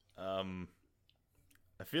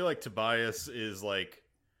 I feel like Tobias is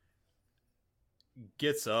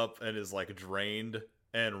gets up and is drained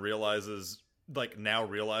and realizes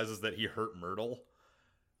that he hurt Myrtle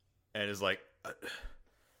and is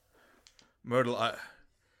Myrtle, I'm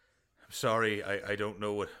sorry, I don't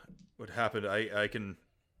know what happened. I can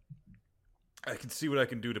see what I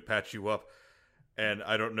can do to patch you up, and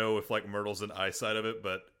I don't know if Myrtle's an eyesight of it,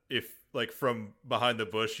 but if from behind the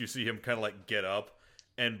bush you see him kind of get up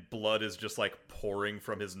and blood is just pouring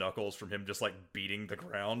from his knuckles from him just beating the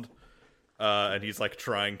ground, and he's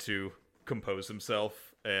trying to compose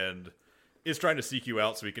himself is trying to seek you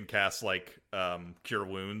out so he can cast cure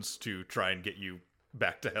wounds to try and get you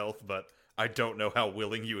back to health, but I don't know how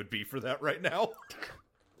willing you would be for that right now.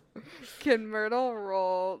 Can Myrtle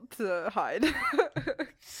roll to hide?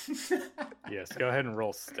 Yes, go ahead and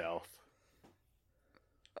roll stealth.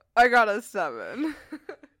 I got a 7.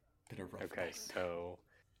 Been a rough Okay, night. so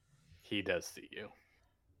he does see you.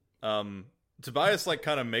 Tobias like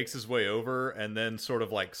kind of makes his way over and then sort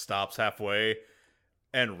of like stops halfway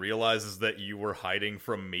and realizes that you were hiding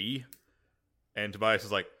from me. And Tobias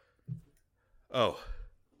is like, "Oh,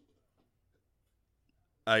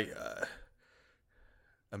 I'm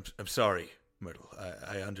sorry, Myrtle.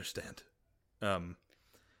 I understand."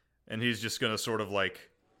 And he's just gonna sort of like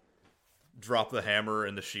drop the hammer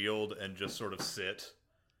and the shield and just sort of sit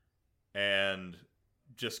and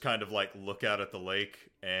just kind of like look out at the lake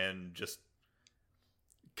and just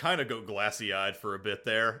kind of go glassy-eyed for a bit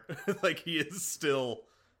there. Like he is still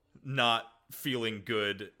not feeling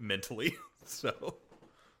good mentally. So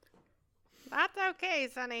That's okay,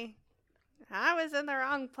 Sonny. I was in the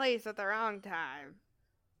wrong place at the wrong time.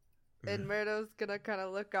 And Myrtle's gonna kind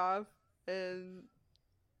of look off, and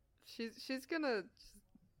she's gonna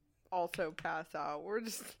also pass out.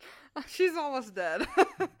 She's almost dead.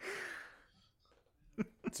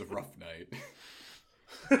 It's a rough night.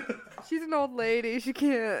 She's an old lady. She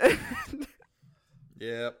can't.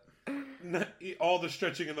 yep. All the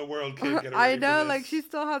stretching in the world can't get her I ready for know, this. like she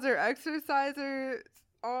still has her exerciser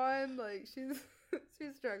on. Like she's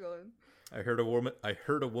struggling. I heard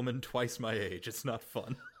a woman twice my age. It's not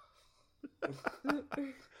fun.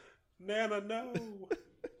 Nana, no.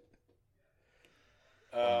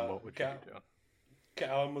 What would you do?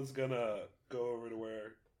 Callum was gonna go over to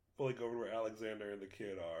where Alexander and the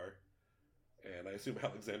kid are, and I assume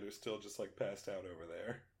Alexander's still just like passed out over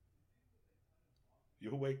there.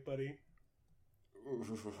 You awake, buddy?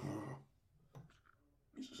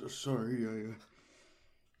 Sorry, I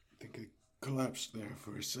think I collapsed there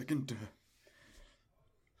for a second.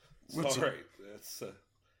 What's All right. That's a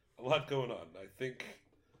lot going on. I think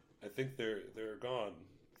they're gone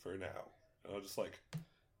for now. And I'll just like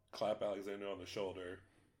clap Alexander on the shoulder.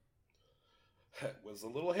 It was a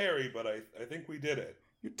little hairy, but I think we did it.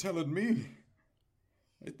 You're telling me?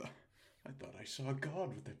 I thought I saw God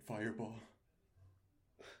with that fireball.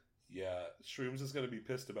 Yeah, Shrooms is gonna be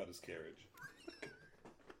pissed about his carriage.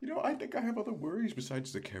 You know, I think I have other worries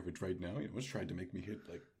besides the carriage right now. It was trying to make me hit,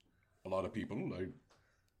 like, a lot of people. I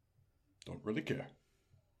don't really care.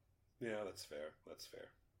 Yeah, that's fair. That's fair.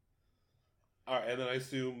 All right, and then I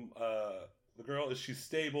assume the girl, is she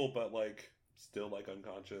stable but like still like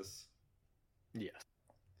unconscious? Yes.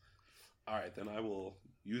 All right, then I will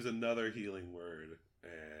use another healing word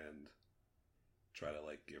and try to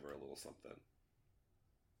like give her a little something.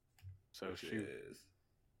 So Which she is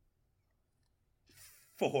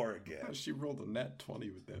 4 again. She rolled a nat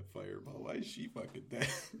 20 with that fireball. Why is she fucking dead?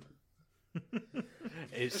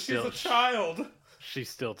 it's She's still a child. she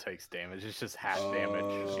still takes damage. It's just half Oh. damage,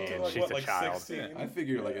 and Like, she's what, a like child. 16? Yeah, I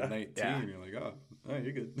figure like Yeah. a 19. Yeah. You're like, oh,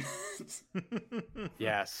 you're good.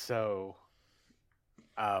 Yeah, so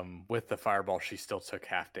with the fireball, she still took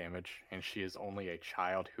half damage, and she is only a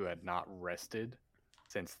child who had not rested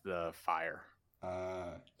since the fire, I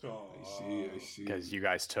Aw. see. because you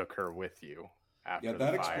guys took her with you after Yeah, the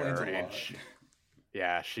that fire, explains a and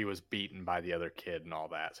lot. she was beaten by the other kid and all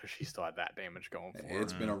that, so she still had that damage going for her.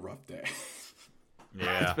 It's been a rough day.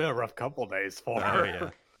 Yeah. It's been a rough couple days for Oh, her. yeah.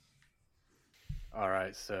 All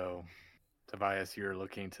right, so Tobias, you're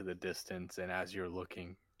looking to the distance, and as you're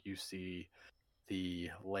looking, you see the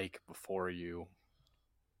lake before you.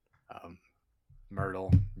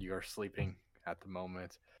 Myrtle, you are sleeping at the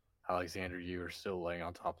moment. Alexander, you are still laying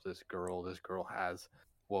on top of this girl. This girl has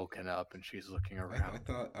woken up, and she's looking I around.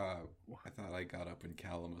 thought I got up when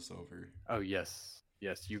Callum was over. Oh, yes.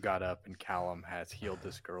 Yes, you got up, and Callum has healed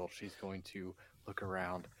this girl. She's going to look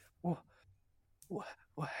around.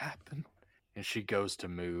 What happened? And she goes to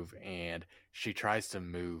move, and she tries to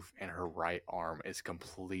move, and her right arm is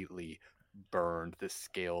completely burned. The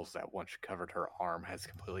scales that once covered her arm has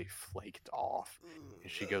completely flaked off.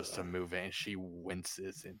 And she goes to move it, and she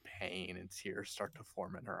winces in pain, and tears start to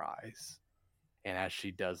form in her eyes. And as she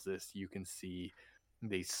does this, you can see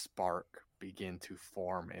the spark begin to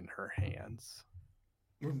form in her hands.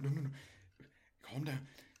 No. Calm down.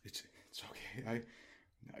 It's okay.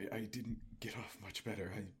 I didn't get off much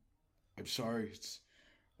better. I'm sorry. It's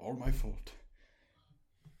all my fault.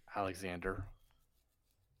 Alexander,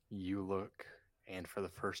 you look, and for the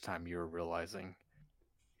first time you're realizing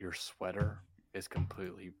your sweater is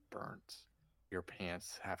completely burnt. Your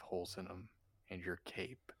pants have holes in them, and your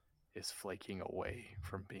cape is flaking away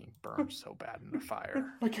from being burned so bad in the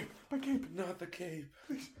fire. My cape. Not the cape.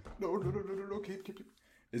 Please. No, cape.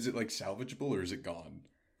 Is it like salvageable or is it gone?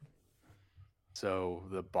 So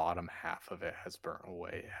the bottom half of it has burnt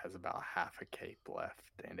away. It has about half a cape left,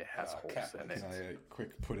 and it has holes in it. Can I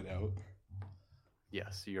quick put it out?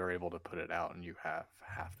 Yes, you are able to put it out, and you have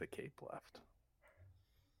half the cape left.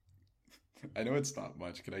 I know it's not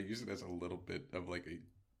much. Can I use it as a little bit of like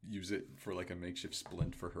use it for like a makeshift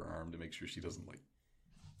splint for her arm to make sure she doesn't like,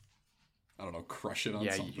 I don't know, crush it on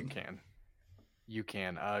something? Yeah, you can. You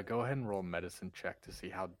can. Go ahead and roll a medicine check to see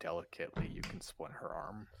how delicately you can splint her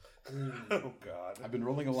arm. Oh God! I've been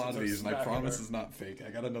rolling a lot of these, and I promise it's not fake.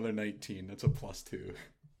 I got another 19. That's a +2.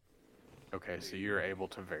 Okay, so you're able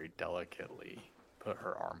to very delicately put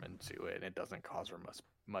her arm into it, and it doesn't cause her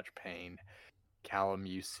much pain. Callum,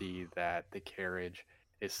 you see that the carriage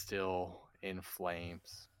is still in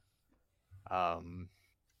flames.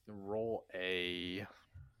 Roll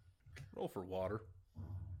for water.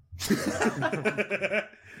 You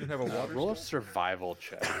have a water. Roll a survival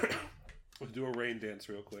check. We'll do a rain dance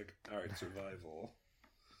real quick. All right, survival.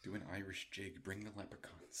 Do an Irish jig. Bring the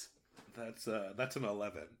leprechauns. That's an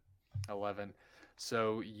 11. 11.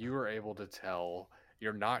 So you were able to tell.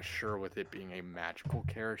 You're not sure with it being a magical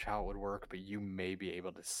carriage how it would work, but you may be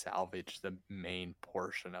able to salvage the main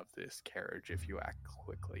portion of this carriage if you act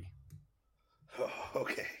quickly. Oh,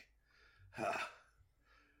 okay.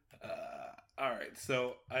 All right.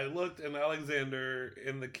 So I looked, and Alexander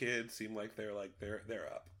and the kids seem like they're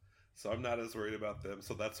up. So I'm not as worried about them.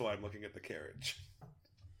 So that's why I'm looking at the carriage.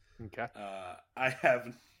 Okay. I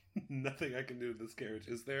have nothing I can do with this carriage.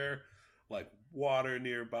 Is there like water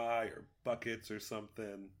nearby or buckets or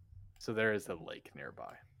something? So there is a lake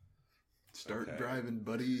nearby. Start driving,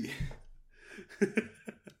 buddy.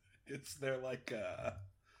 Is there like a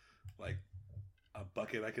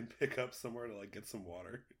bucket I can pick up somewhere to like get some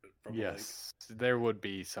water from the lake? Yes, there would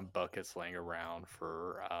be some buckets laying around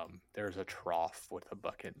for. There's a trough with a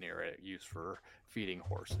bucket near it used for feeding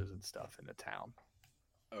horses and stuff in the town.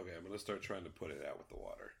 Okay, I'm gonna start trying to put it out with the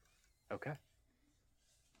water. Okay.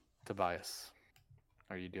 Tobias,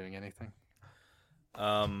 are you doing anything?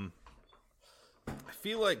 I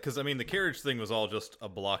feel like, because I mean the carriage thing was all just a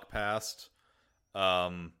block past.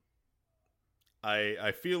 I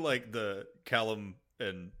feel like the Callum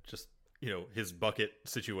and just his bucket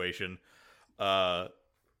situation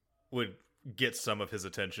would get some of his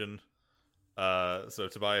attention. So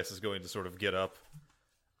Tobias is going to sort of get up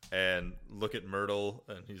and look at Myrtle,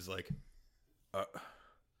 and he's like,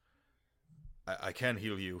 I can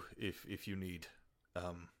heal you if you need.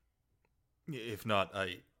 If not,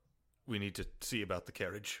 we need to see about the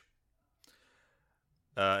carriage.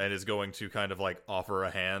 And is going to kind of like offer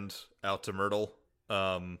a hand out to Myrtle,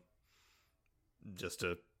 just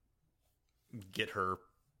to get her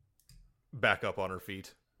back up on her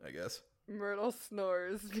feet, I guess. Myrtle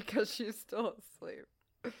snores because she's still asleep.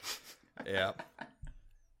 Yeah.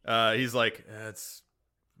 He's like, that's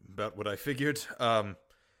about what I figured.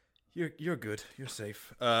 You're good. You're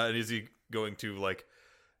safe. And is he going to like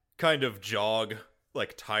kind of jog,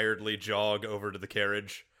 like tiredly jog over to the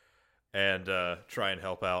carriage and try and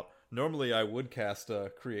help out? Normally I would cast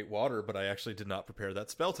Create Water, but I actually did not prepare that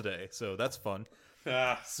spell today, so that's fun.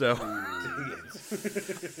 So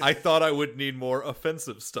I thought I would need more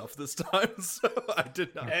offensive stuff this time, so I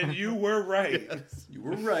did not. And you were right. Yes. You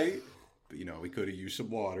were right. But we could have used some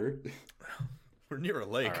water. We're near a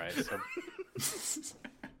lake. All right. So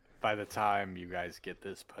by the time you guys get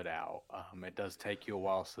this put out, it does take you a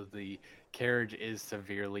while. So the carriage is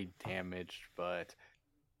severely damaged, but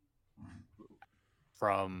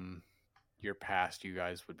from your past, you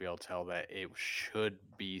guys would be able to tell that it should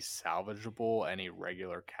be salvageable. Any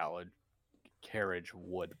regular carriage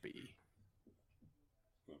would be.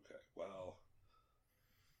 Okay, well,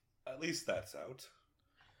 at least that's out.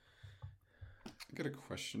 I got a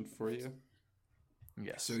question for you.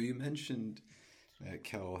 Yes. So you mentioned that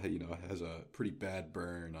Kel, has a pretty bad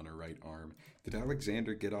burn on her right arm. Did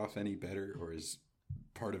Alexander get off any better, or is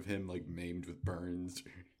part of him like maimed with burns?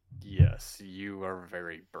 Yes, you are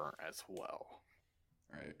very burnt as well.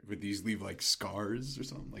 All right. Would these leave like scars or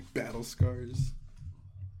something, like battle scars?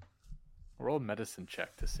 Roll a medicine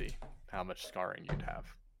check to see how much scarring you'd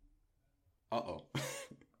have. Uh-oh.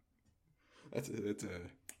 That's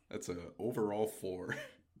a overall 4.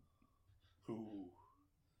 Ooh.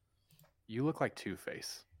 You look like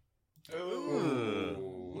Two-Face.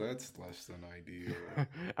 Ooh. That's less than ideal.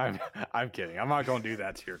 I'm kidding. I'm not going to do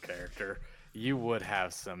that to your character. You would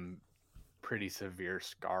have some pretty severe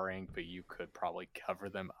scarring, but you could probably cover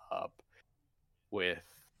them up with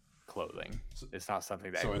clothing. It's not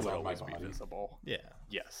something that So it's would on my always be body? visible. Yeah.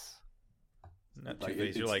 Yes. Not Like,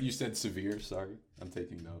 two-faced. You're like, you said severe. Sorry, I'm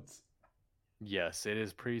taking notes. Yes, it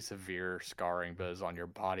is pretty severe scarring, but it's on your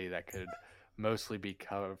body that could mostly be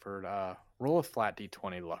covered. Roll a flat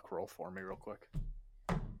d20 luck roll for me real quick.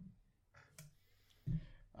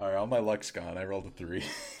 All right, all my luck's gone. I rolled a 3.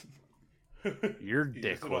 Your He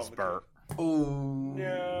dick just was went burnt. Oh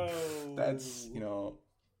No. That's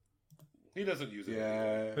He doesn't use it.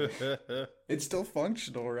 yeah. It's still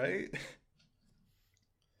functional, right?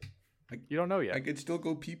 You don't know yet. I could still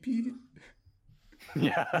go pee pee.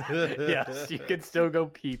 Yeah. Yes, you can still go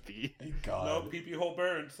pee pee. Thank No, God. pee-pee hole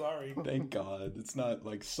burned. Sorry. Thank God. It's not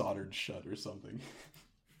like soldered shut or something.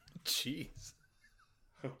 jeez.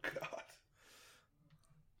 Oh God.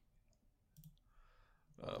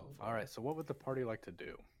 Oh, All right, so what would the party like to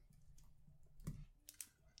do?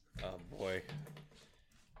 oh boy.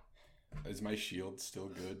 Is my shield still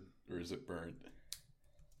good or is it burnt?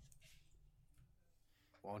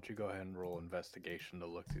 Why don't you go ahead and roll investigation to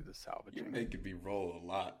look through the You're salvaging? making me roll a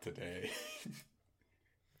lot today.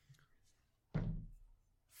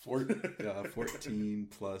 14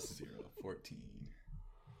 plus 0. 14.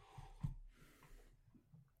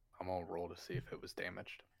 I'm gonna roll to see if it was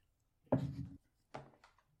damaged. So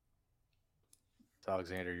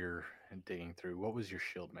Alexander, you're digging through. What was your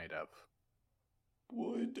shield made of?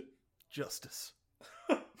 Wood. Justice.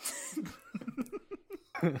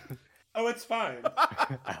 Oh, it's fine.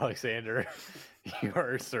 Alexander, you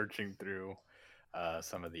are searching through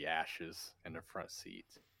some of the ashes in the front seat,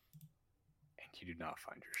 and you do not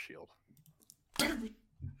find your shield. Damn it.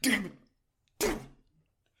 Damn it. Damn it.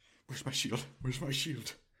 Where's my shield? Where's my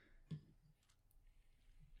shield?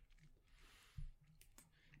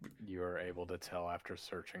 You are able to tell after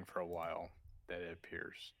searching for a while that it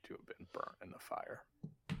appears to have been burnt in the fire.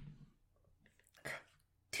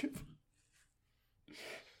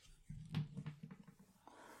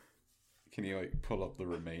 Can you like pull up the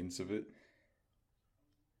remains of it?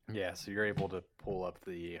 Yeah, so you're able to pull up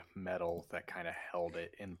the metal that kind of held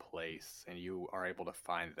it in place, and you are able to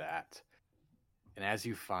find that. And as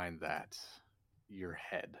you find that, your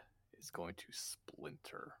head is going to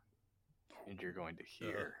splinter, and you're going to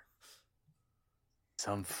hear,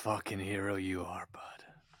 "Some fucking hero you are, bud.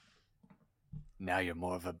 Now you're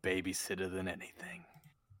more of a babysitter than anything."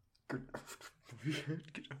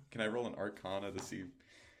 Can I roll an Arcana to see if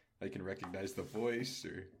I can recognize the voice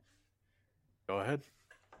or? Go ahead.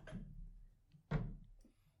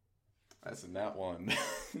 That's in that one.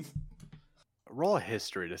 Roll a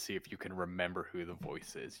history to see if you can remember who the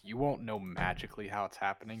voice is. You won't know magically how it's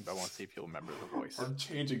happening, but I want to see if you'll remember the voice. I'm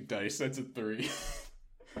changing dice. That's a 3.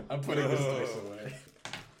 I'm putting this dice away.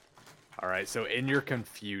 All right, so in your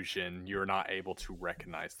confusion, you're not able to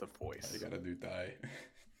recognize the voice. I got a new die.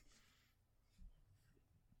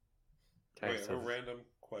 Okay, Wait, a random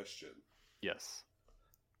question. yes.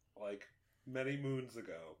 Like, many moons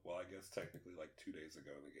ago, well, I guess technically like 2 days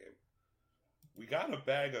ago in the game, we got a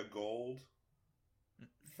bag of gold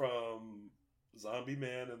from Zombie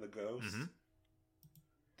Man and the Ghost. Mhm.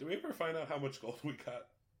 Did we ever find out how much gold we got?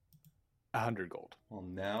 100 gold. Well,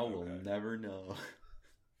 now we'll Okay. never know.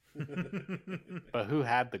 But who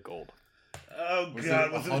had the gold? Oh Was God,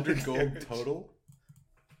 it was 100 it gold damage? total?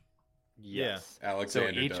 Yes. So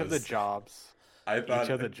Alexander each of the does. jobs, I thought each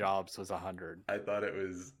of the jobs was 100. I thought it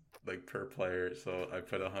was like per player, so I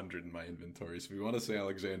put 100 in my inventory. So if you want to say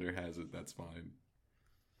Alexander has it, that's fine.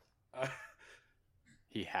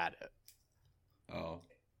 He had it. Oh,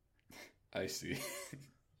 I see.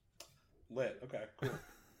 Lit. Okay, cool.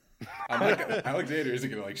 I'm not gonna, Alexander isn't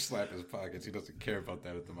gonna like slap his pockets. He doesn't care about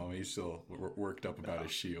that at the moment. He's still worked up about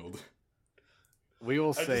his shield. We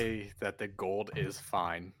will just- say that the gold is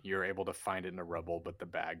fine. You're able to find it in the rubble, but the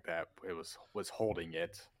bag that it was holding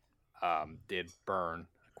it did burn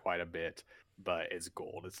quite a bit. But it's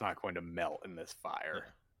gold. It's not going to melt in this fire.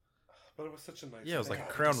 But it was such a nice. Yeah, it was like a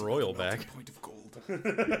bag. Crown Royal bag. Point of gold.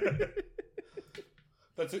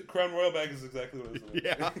 That's it. Crown Royal bag is exactly what it is.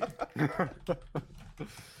 Yeah.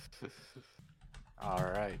 All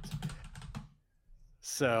right.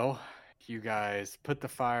 So you guys put the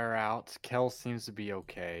fire out. Kel seems to be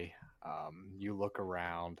okay. You look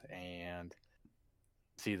around and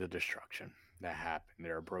see the destruction that happened.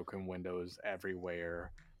 There are broken windows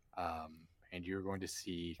everywhere. And you're going to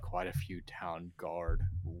see quite a few town guard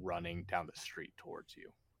running down the street towards you.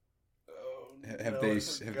 Oh, Have no, they- I have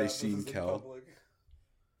forgot they this seen is in Kel? public.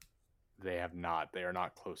 They have not. They are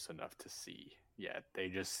not close enough to see yet. They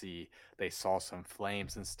just see, they saw some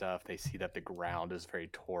flames and stuff. They see that the ground is very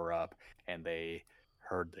tore up, and they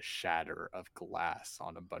heard the shatter of glass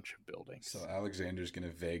on a bunch of buildings. So Alexander's gonna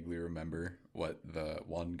vaguely remember what the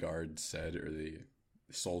one guard said, or the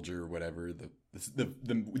soldier, or whatever, the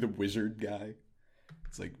wizard guy.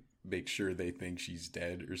 It's like, make sure they think she's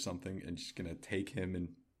dead or something, and she's gonna take him and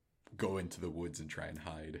go into the woods and try and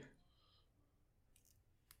hide.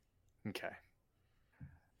 Okay.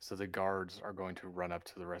 So the guards are going to run up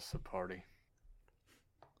to the rest of the party.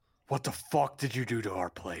 What the fuck did you do to our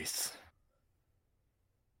place?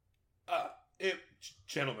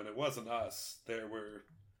 Gentlemen, it wasn't us. There were...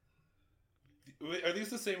 Are these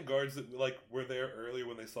the same guards that, like, were there earlier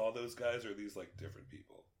when they saw those guys, or are these, like, different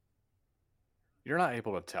people? You're not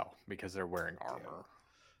able to tell because they're wearing armor.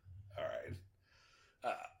 All right.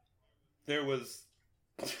 There was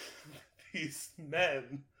these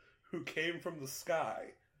men who came from the sky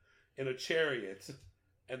in a chariot,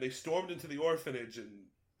 and they stormed into the orphanage and,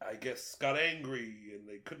 I guess, got angry, and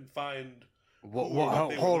they couldn't find... Hold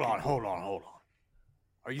on.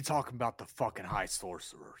 Are you talking about the fucking high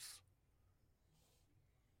sorcerers?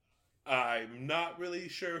 I'm not really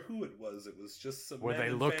sure who it was. It was just some Were men they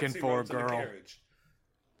in looking fancy for a robes in girl? carriage.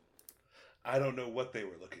 I don't know what they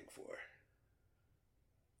were looking for.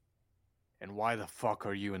 And why the fuck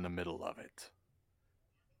are you in the middle of it?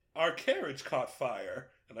 Our carriage caught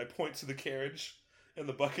fire, and I point to the carriage and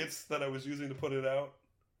the buckets that I was using to put it out.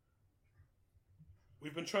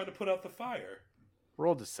 We've been trying to put out the fire.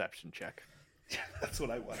 Roll a deception check. Yeah, that's what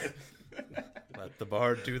I wanted. Let the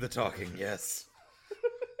bard do the talking, yes.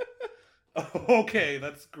 Okay,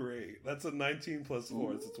 that's great. That's a 19 plus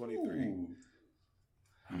 4. It's a 23. Ooh.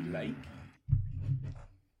 You like?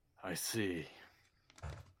 I see.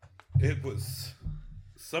 It was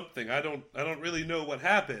something. I don't really know what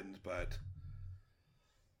happened, but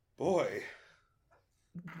boy,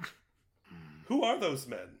 who are those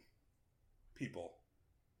men? People.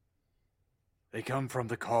 They come from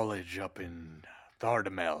the college up in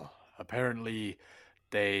Thardamel. Apparently,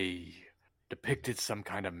 they depicted some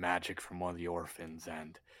kind of magic from one of the orphans,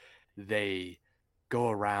 and they go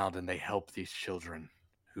around and they help these children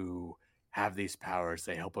who have these powers.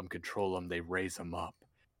 They help them control them. They raise them up.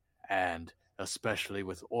 And especially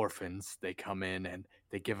with orphans, they come in and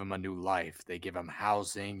they give them a new life. They give them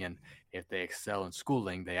housing, and if they excel in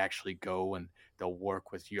schooling, they actually go and they'll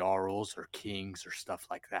work with jarls or kings or stuff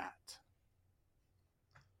like that.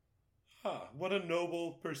 Huh, what a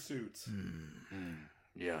noble pursuit.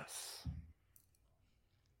 Yes.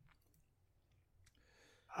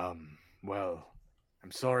 Well,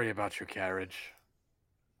 I'm sorry about your carriage.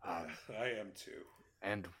 I am too.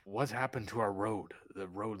 And what happened to our road? The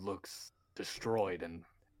road looks destroyed and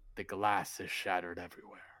the glass is shattered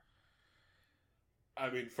everywhere.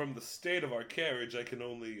 I mean, from the state of our carriage, I can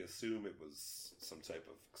only assume it was some type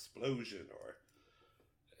of explosion, or...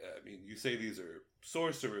 I mean, you say these are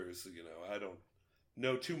sorcerers, you know, I don't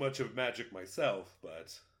know too much of magic myself,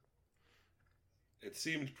 but it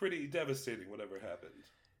seemed pretty devastating, whatever happened.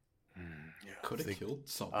 Yeah. Could have killed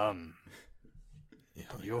someone.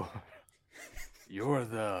 You're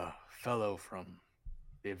the fellow from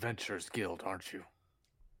the Adventurers Guild, aren't you?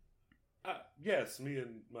 Yes, me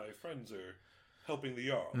and my friends are helping the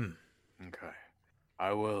Jarl. Okay.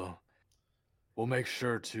 We'll make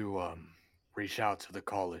sure to, reach out to the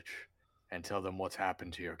college and tell them what's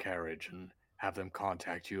happened to your carriage and have them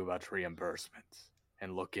contact you about reimbursements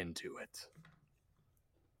and look into it.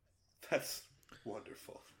 That's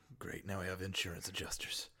wonderful. Great, now we have insurance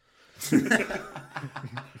adjusters.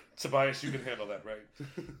 Tobias, you can handle that, right?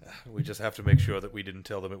 We just have to make sure that we didn't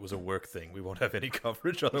tell them it was a work thing. We won't have any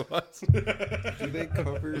coverage otherwise. Do they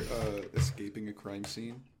cover escaping a crime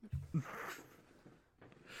scene?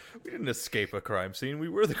 We didn't escape a crime scene. We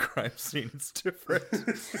were the crime scene. It's different.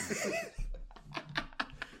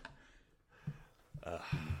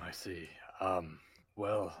 I see.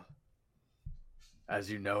 Well,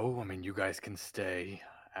 as you know, I mean, you guys can stay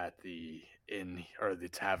at the inn or the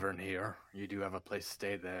tavern here. You do have a place to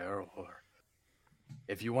stay there, or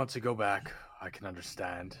if you want to go back, I can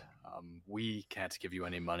understand. We can't give you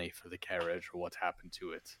any money for the carriage or what's happened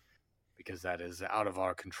to it because that is out of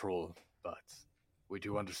our control, but we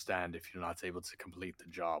do understand if you're not able to complete the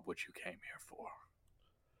job which you came here for.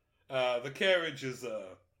 The carriage is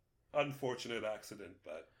a unfortunate accident,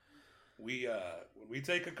 but we when we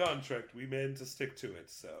take a contract, we mean to stick to it.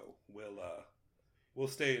 So we'll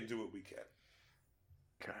stay and do what we can.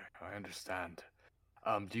 Okay, I understand.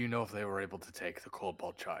 Do you know if they were able to take the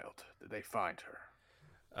Cobalt child? Did they find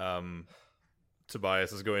her?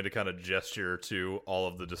 Tobias is going to kind of gesture to all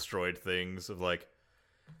of the destroyed things of like,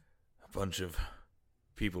 a bunch of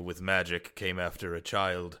people with magic came after a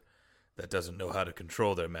child that doesn't know how to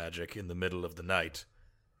control their magic in the middle of the night.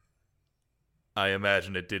 I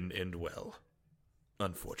imagine it didn't end well,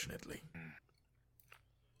 unfortunately.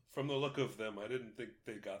 From the look of them, I didn't think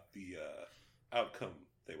they got the outcome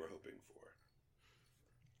they were hoping for.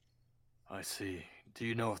 I see. Do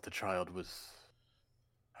you know if the child was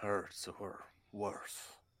hurt or worse?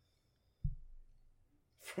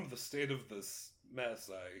 From the state of this mess,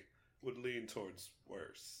 I would lean towards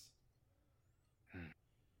worse.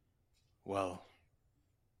 Well,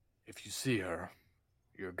 if you see her,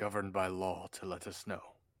 you're governed by law to let us know.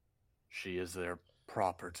 She is their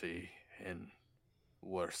property, in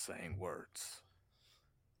worse saying words.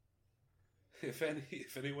 If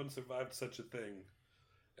anyone survived such a thing,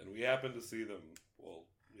 and we happen to see them, we'll,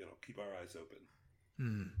 keep our eyes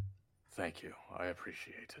open. Thank you. I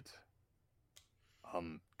appreciate it.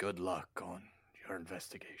 Good luck on your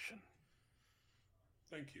investigation.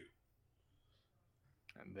 Thank you.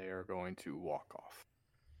 And they are going to walk off.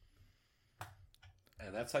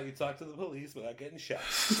 And that's how you talk to the police without getting shot.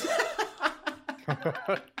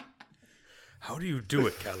 How do you do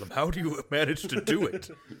it, Callum? How do you manage to do it?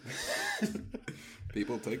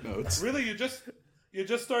 People take notes. Really, you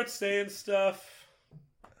just start saying stuff,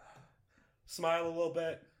 smile a little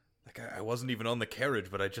bit. Like I wasn't even on the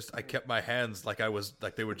carriage, but I kept my hands like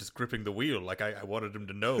they were just gripping the wheel, like I wanted him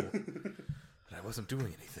to know. But I wasn't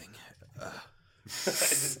doing anything. I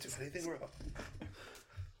didn't do anything wrong.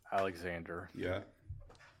 Alexander, Yeah.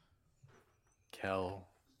 Kel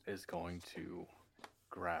is going to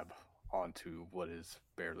grab onto what is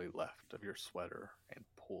barely left of your sweater and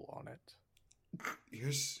pull on it.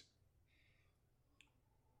 Yes.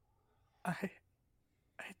 I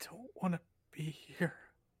don't want to be here.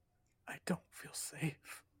 I don't feel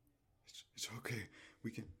safe. It's okay. We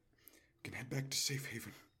can head back to Safe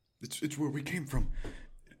Haven. It's where we came from.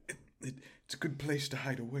 It's a good place to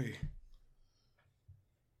hide away.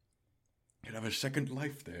 Could have a second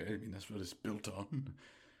life there. I mean, that's what it's built on.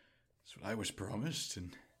 That's what I was promised,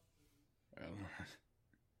 and well,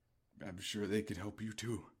 I'm sure they could help you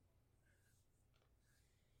too.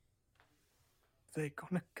 They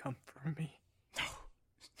gonna come for me? No.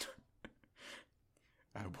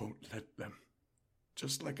 I won't let them.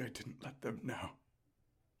 Just like I didn't let them now.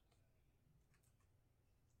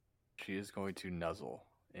 She is going to nuzzle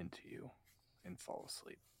into you and fall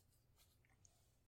asleep.